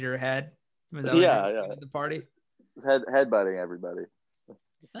bang it into your head? Was that yeah. At the party? Headbutting everybody.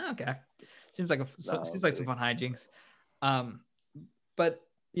 Okay. Seems like some fun hijinks. But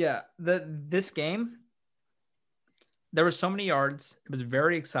yeah, this game, there were so many yards. It was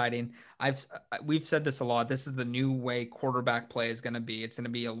very exciting. We've said this a lot. This is the new way quarterback play is going to be. It's going to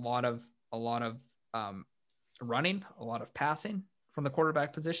be a lot of running, a lot of passing from the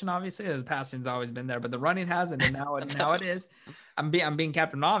quarterback position. Obviously, the passing's always been there, but the running hasn't, and now it is. I'm being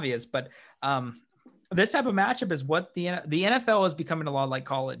Captain Obvious, but this type of matchup is what the NFL is becoming a lot like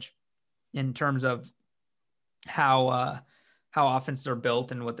college in terms of how offenses are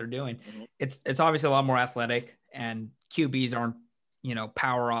built and what they're doing. It's obviously a lot more athletic, and QBs aren't,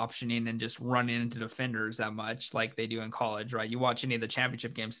 power optioning and just running into defenders that much like they do in college, right? You watch any of the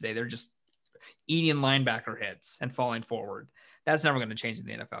championship games today, they're just eating linebacker hits and falling forward. That's never going to change in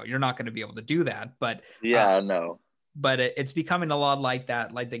the NFL. You're not going to be able to do that, but no. But it's becoming a lot like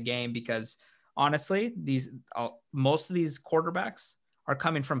that, like the game, because honestly, most of these quarterbacks are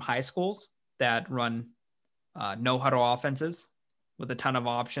coming from high schools that run no huddle offenses with a ton of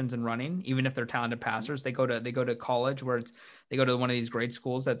options and running. Even if they're talented passers, they go to college where they go to one of these great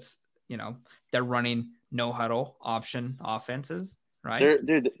schools that's, they're running no huddle option offenses, right?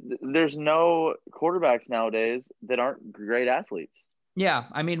 There's no quarterbacks nowadays that aren't great athletes. Yeah,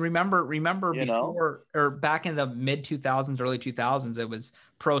 I mean, remember before or back in the mid 2000s, early 2000s, it was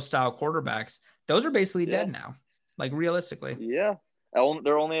pro style quarterbacks. Those are basically dead now, like realistically. Yeah,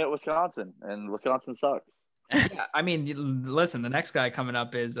 they're only at Wisconsin, and Wisconsin sucks. Yeah, I mean, listen, the next guy coming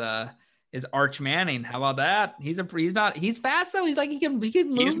up is Arch Manning. How about that? He's fast though. He can move.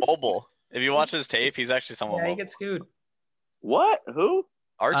 He's mobile. If you watch his tape, he's actually somewhat mobile. He gets screwed. What? Who?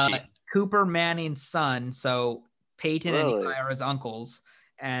 Archie. Cooper Manning's son. So Peyton and Eli are his uncles,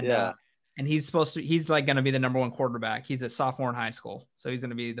 and he's like going to be the number 1 quarterback. He's a sophomore in high school, so he's going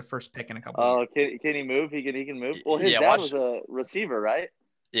to be the first pick in a couple. Oh, can he move? He can move. Well, his dad was a receiver, right?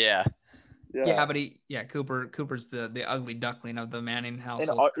 Yeah. Yeah, but Cooper's the ugly duckling of the Manning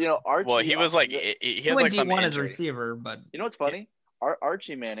household. And Archie. Well, he was like he has like some injury. As a receiver, but you know what's funny?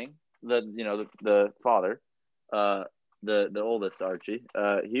 Archie Manning, the father, the oldest Archie,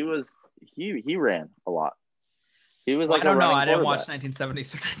 he ran a lot. He was like, I don't know. I didn't watch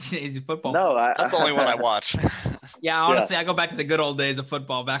 1970s or 1980s football. No, that's the only one I watch. Yeah, honestly, I go back to the good old days of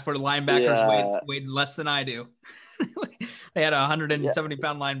football, back where the linebackers weighed less than I do. They had a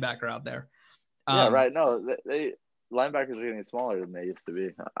 170-pound linebacker out there. Right. No, they linebackers are getting smaller than they used to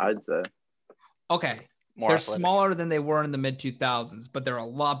be, I'd say. Okay. They're smaller than they were in the mid 2000s, but they're a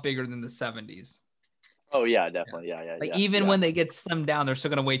lot bigger than the 70s. Oh yeah, definitely. Yeah. Even when they get slimmed down, they're still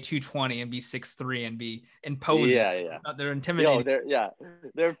going to weigh 220 and be 6'3" and be imposing. Yeah. They're intimidating.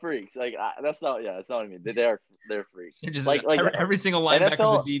 They're freaks. Like that's not what I mean. They're freaks. They're just like every single linebacker is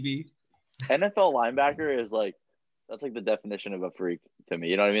a DB. NFL linebacker is like, that's like the definition of a freak to me.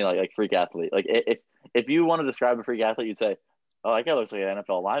 You know what I mean? Like freak athlete. Like if you want to describe a freak athlete, you'd say, oh, that guy looks like an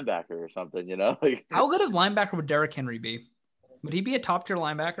NFL linebacker or something, Like, how good of linebacker would Derrick Henry be? Would he be a top tier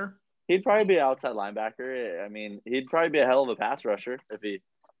linebacker? He'd probably be an outside linebacker. I mean, he'd probably be a hell of a pass rusher if he.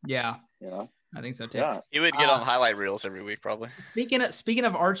 Yeah. I think so too. Yeah. He would get on highlight reels every week, probably. Speaking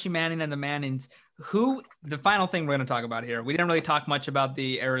of Archie Manning and the Mannings, the final thing we're going to talk about here, we didn't really talk much about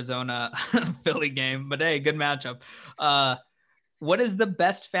the Arizona Philly game, but hey, good matchup. What is the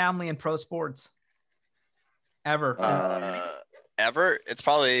best family in pro sports ever? Ever? It's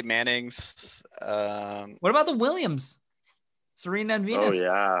probably Manning's. What about the Williams? Serena and Venus. Oh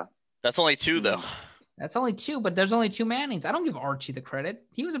yeah. That's only 2 though. That's only 2, but there's only 2 Mannings. I don't give Archie the credit.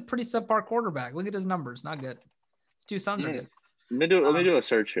 He was a pretty subpar quarterback. Look at his numbers. Not good. His 2 sons are good. Let me do a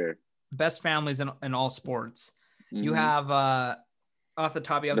search here. Best families in all sports. Mm-hmm. You have off the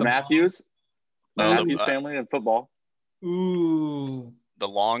top, you have the Matthews. Matthews the- family in football. Ooh. The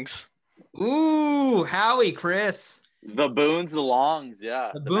Longs. Ooh, Howie, Chris. The Boones, the Longs, yeah.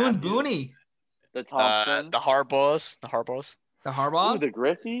 The Boones, Matthews, Booney. The Thompsons. The Harbaughs. The Ooh, Harbaughs. the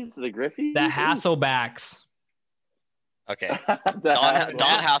Griffeys. The Griffeys. The Hasselbacks. Okay. The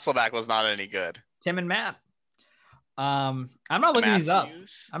Don Hasselback was not any good. Tim and Matt. I'm not looking these up.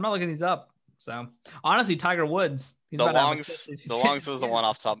 I'm not looking these up. So honestly, Tiger Woods. The Longs was the one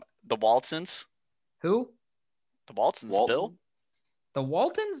off top. The Waltons. Who? The Waltons. Walton? Bill. The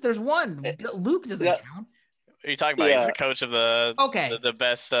Waltons? There's one. Luke doesn't count. What are you talking about? Yeah. He's the coach of the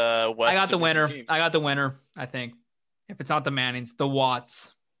best West. I got the Division winner. team. I got the winner, I think. If it's not the Mannings, the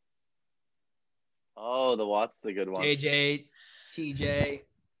Watts. Oh, the Watts, the good one. JJ, TJ,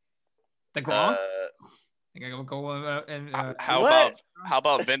 the Gronks. Uh, I think I go and how What?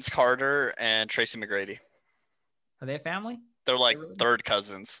 about Vince Carter and Tracy McGrady? are they a family? They're like Really? third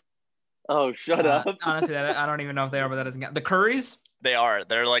cousins. Oh, shut up. Honestly, I don't even know if they are, but that doesn't count. The Currys, They are.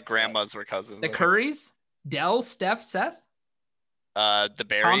 They're like grandmas were cousins. the Currys, Dell, Steph, Seth, The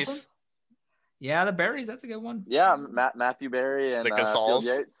Berries. Thompson? Yeah, the Berries. That's a good one. Yeah, Matthew Berry and The Phil Gasols.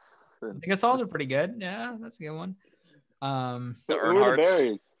 Yates. The Gasols are pretty good. Yeah, that's a good one. The Who are Earnhardts. the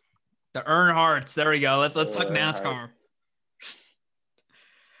Berries? The Earnhardts. There we go. Let's talk Earnhardt. NASCAR.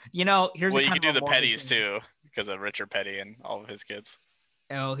 You know, here's Well, a you kind can of do a the morbid Petties thing. too, because of Richard Petty and all of his kids.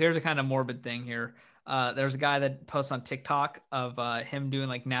 Oh, here's a kind of morbid thing here. There's a guy that posts on TikTok of him doing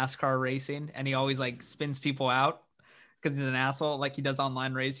like NASCAR racing, and he always like spins people out because he's an asshole, like he does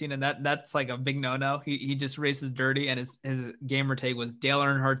online racing, and that's like a big no-no. He just races dirty, and his gamer tag was Dale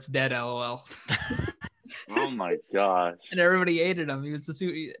Earnhardt's dead, LOL. Oh my gosh. And everybody hated him.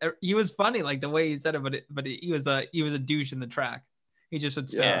 He was funny, like the way he said it, but he was a douche in the track. He just would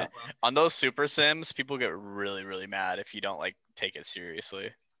spin. Yeah. people out. On those Super Sims, people get really, really mad if you don't like take it seriously.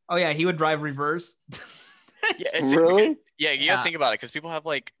 Oh yeah, he would drive reverse. Yeah, Really? Yeah, you Yeah. gotta think about it because people have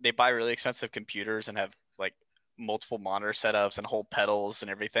like they buy really expensive computers and have like multiple monitor setups and whole pedals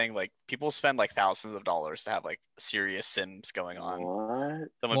and everything. Like people spend like thousands of dollars to have like serious sims going on. What?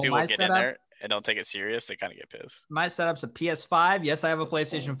 So when Well, people my get setup- in there and don't take it serious, they kind of get pissed. My setup's a PS5. Yes, I have a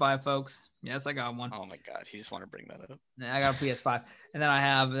PlayStation 5, folks. Yes, I got one. Oh my god, you just want to bring that up. I got a PS5, and then I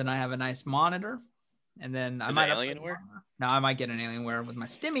have a nice monitor, and then I Is it might Alienware? No, I might get an Alienware with my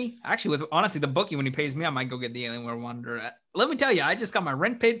Stimmy. Actually, with honestly the bookie when he pays me, I might go get the Alienware monitor. Let me tell you, I just got my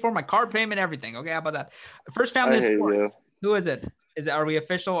rent paid for, my car payment, everything. Okay, how about that? First family I of hate sports. you. Who is it? Are we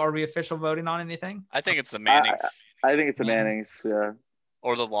official? Are we official voting on anything? I think it's the Mannings I think it's the Mannings. Mannings. Yeah.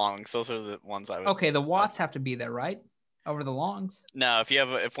 or the Longs. Those are the ones I would. Okay, the Watts have to be there, right? Over the Longs. No,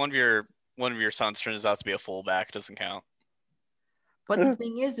 if one of your sons turns out to be a fullback, it doesn't count. But the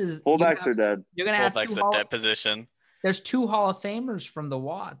thing is Fullbacks are dead. you're gonna have Fullback's two a dead position. there's 2 Hall of Famers from the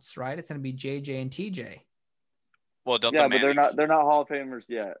Watts, right? It's gonna be JJ and TJ. Well, don't Yeah, the but Mannings they're not Hall of Famers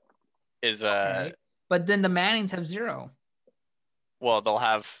yet. is Okay. But then the Mannings have 0. well they'll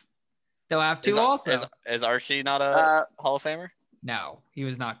have They'll have 2 is, also. is Archie not a Hall of Famer? No, he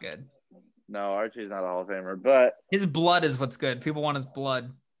was not good. No, Archie's not a Hall of Famer, but His blood is what's good. People want his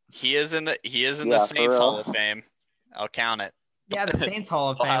blood. He is in the Yeah, the for Saints real. Hall of Fame. I'll count it. Yeah, the Saints Hall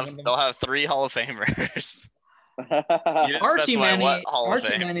of Fame. They'll have 3 Hall of Famers. You didn't Archie specify what Hall of Archie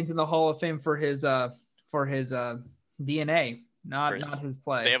Fame. Manning's in the Hall of Fame for his DNA, not his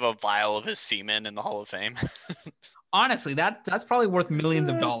play. They have a vial of his semen in the Hall of Fame. Honestly, that's probably worth millions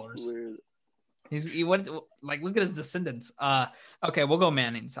of dollars. Weird. Look at his descendants. Okay, we'll go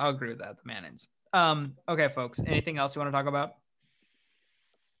Mannings. I'll agree with that. The Mannings. Okay, folks. Anything else you want to talk about?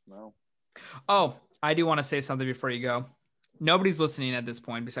 No. Oh, I do want to say something before you go. Nobody's listening at this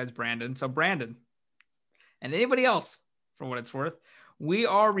point besides Brandon. So Brandon and anybody else, for what it's worth, we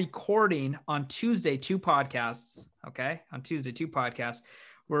are recording on Tuesday 2 podcasts. Okay, on Tuesday 2 podcasts,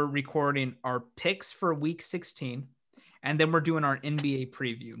 we're recording our picks for Week 16. And then we're doing our NBA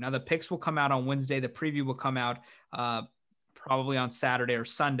preview. Now, the picks will come out on Wednesday. The preview will come out probably on Saturday or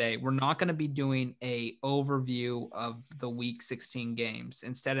Sunday. We're not going to be doing a overview of the Week 16 games.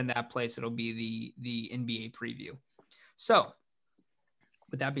 Instead, in that place, it'll be the NBA preview. So,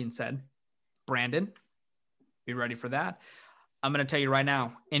 with that being said, Brandon, be ready for that. I'm going to tell you right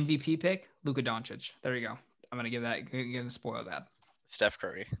now, MVP pick, Luka Doncic. There you go. I'm going to spoil that. Steph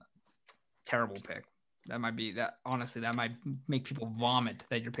Curry. Terrible pick. That might make people vomit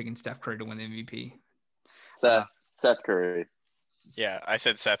that you're picking Steph Curry to win the MVP. Seth Curry. Yeah, I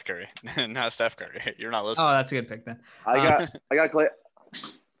said Seth Curry, not Steph Curry. You're not Oh, listening. that's a good pick then. I got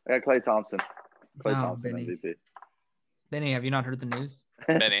Clay Thompson. Clay Oh, Thompson Benny. MVP. Benny, have you not heard the news?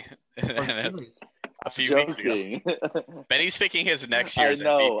 Benny. Or the Phillies? A few weeks ago. Joking. Benny's picking his next year's I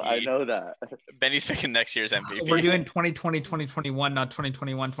MVP. know that. Benny's picking next year's MVP. We're doing 2020, 2021, not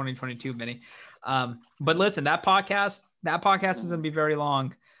 2021, 2022, Benny. But listen, that podcast is going to be very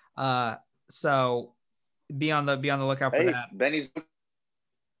long. So be on the lookout for that. Benny's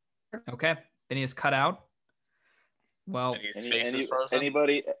Okay. Benny is cut out. Well, Benny's face is frozen.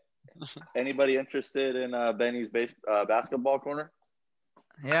 Anybody interested in Benny's basketball corner?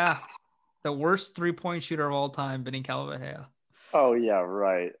 yeah. The worst 3-point shooter of all time, Benny Calavajea. Oh yeah,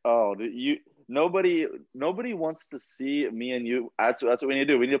 right. Oh, nobody wants to see me and you. That's what we need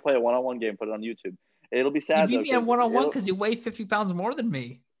to do. We need to play a one-on-one game. Put it on YouTube. It'll be sad. You beat me at one-on-one because you weigh 50 pounds more than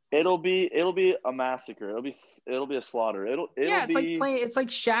me. It'll be a massacre. It'll be a slaughter. It's like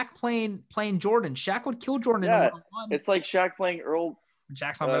Shaq playing Jordan. Shaq would kill Jordan in a one-on-one. It's like Shaq playing Earl.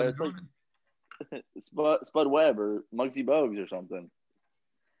 Shaq's not better than Jordan. Spud Webb or Muggsy Bogues or something.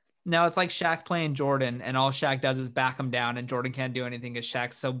 No, it's like Shaq playing Jordan, and all Shaq does is back him down, and Jordan can't do anything because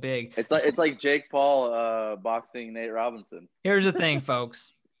Shaq's so big. It's like Jake Paul boxing Nate Robinson. Here's the thing,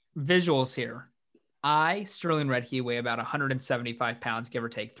 folks. Visuals here. I, Sterling Redkey, weigh about 175 pounds, give or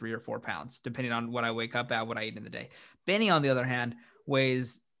take 3 or 4 pounds, depending on what I wake up at, what I eat in the day. Benny, on the other hand,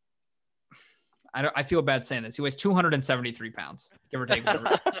 weighs, I feel bad saying this, he weighs 273 pounds, give or take.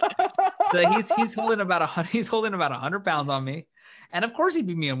 So he's holding about 100 pounds on me. And of course he'd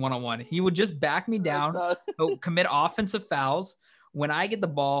beat me in one-on-one. He would just back me down, commit offensive fouls. When I get the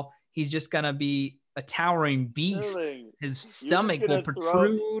ball, he's just going to be a towering beast. His stomach will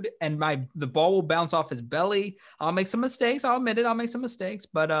protrude and the ball will bounce off his belly. I'll make some mistakes. I'll admit it. I'll make some mistakes.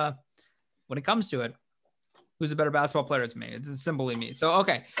 But when it comes to it, who's a better basketball player? It's me. It's simply me. So,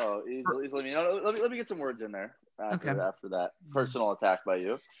 okay. Oh, easily. Let me get some words in there after that personal attack by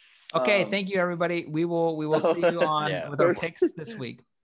you. Okay. Thank you, everybody. We will see you on with our picks this week.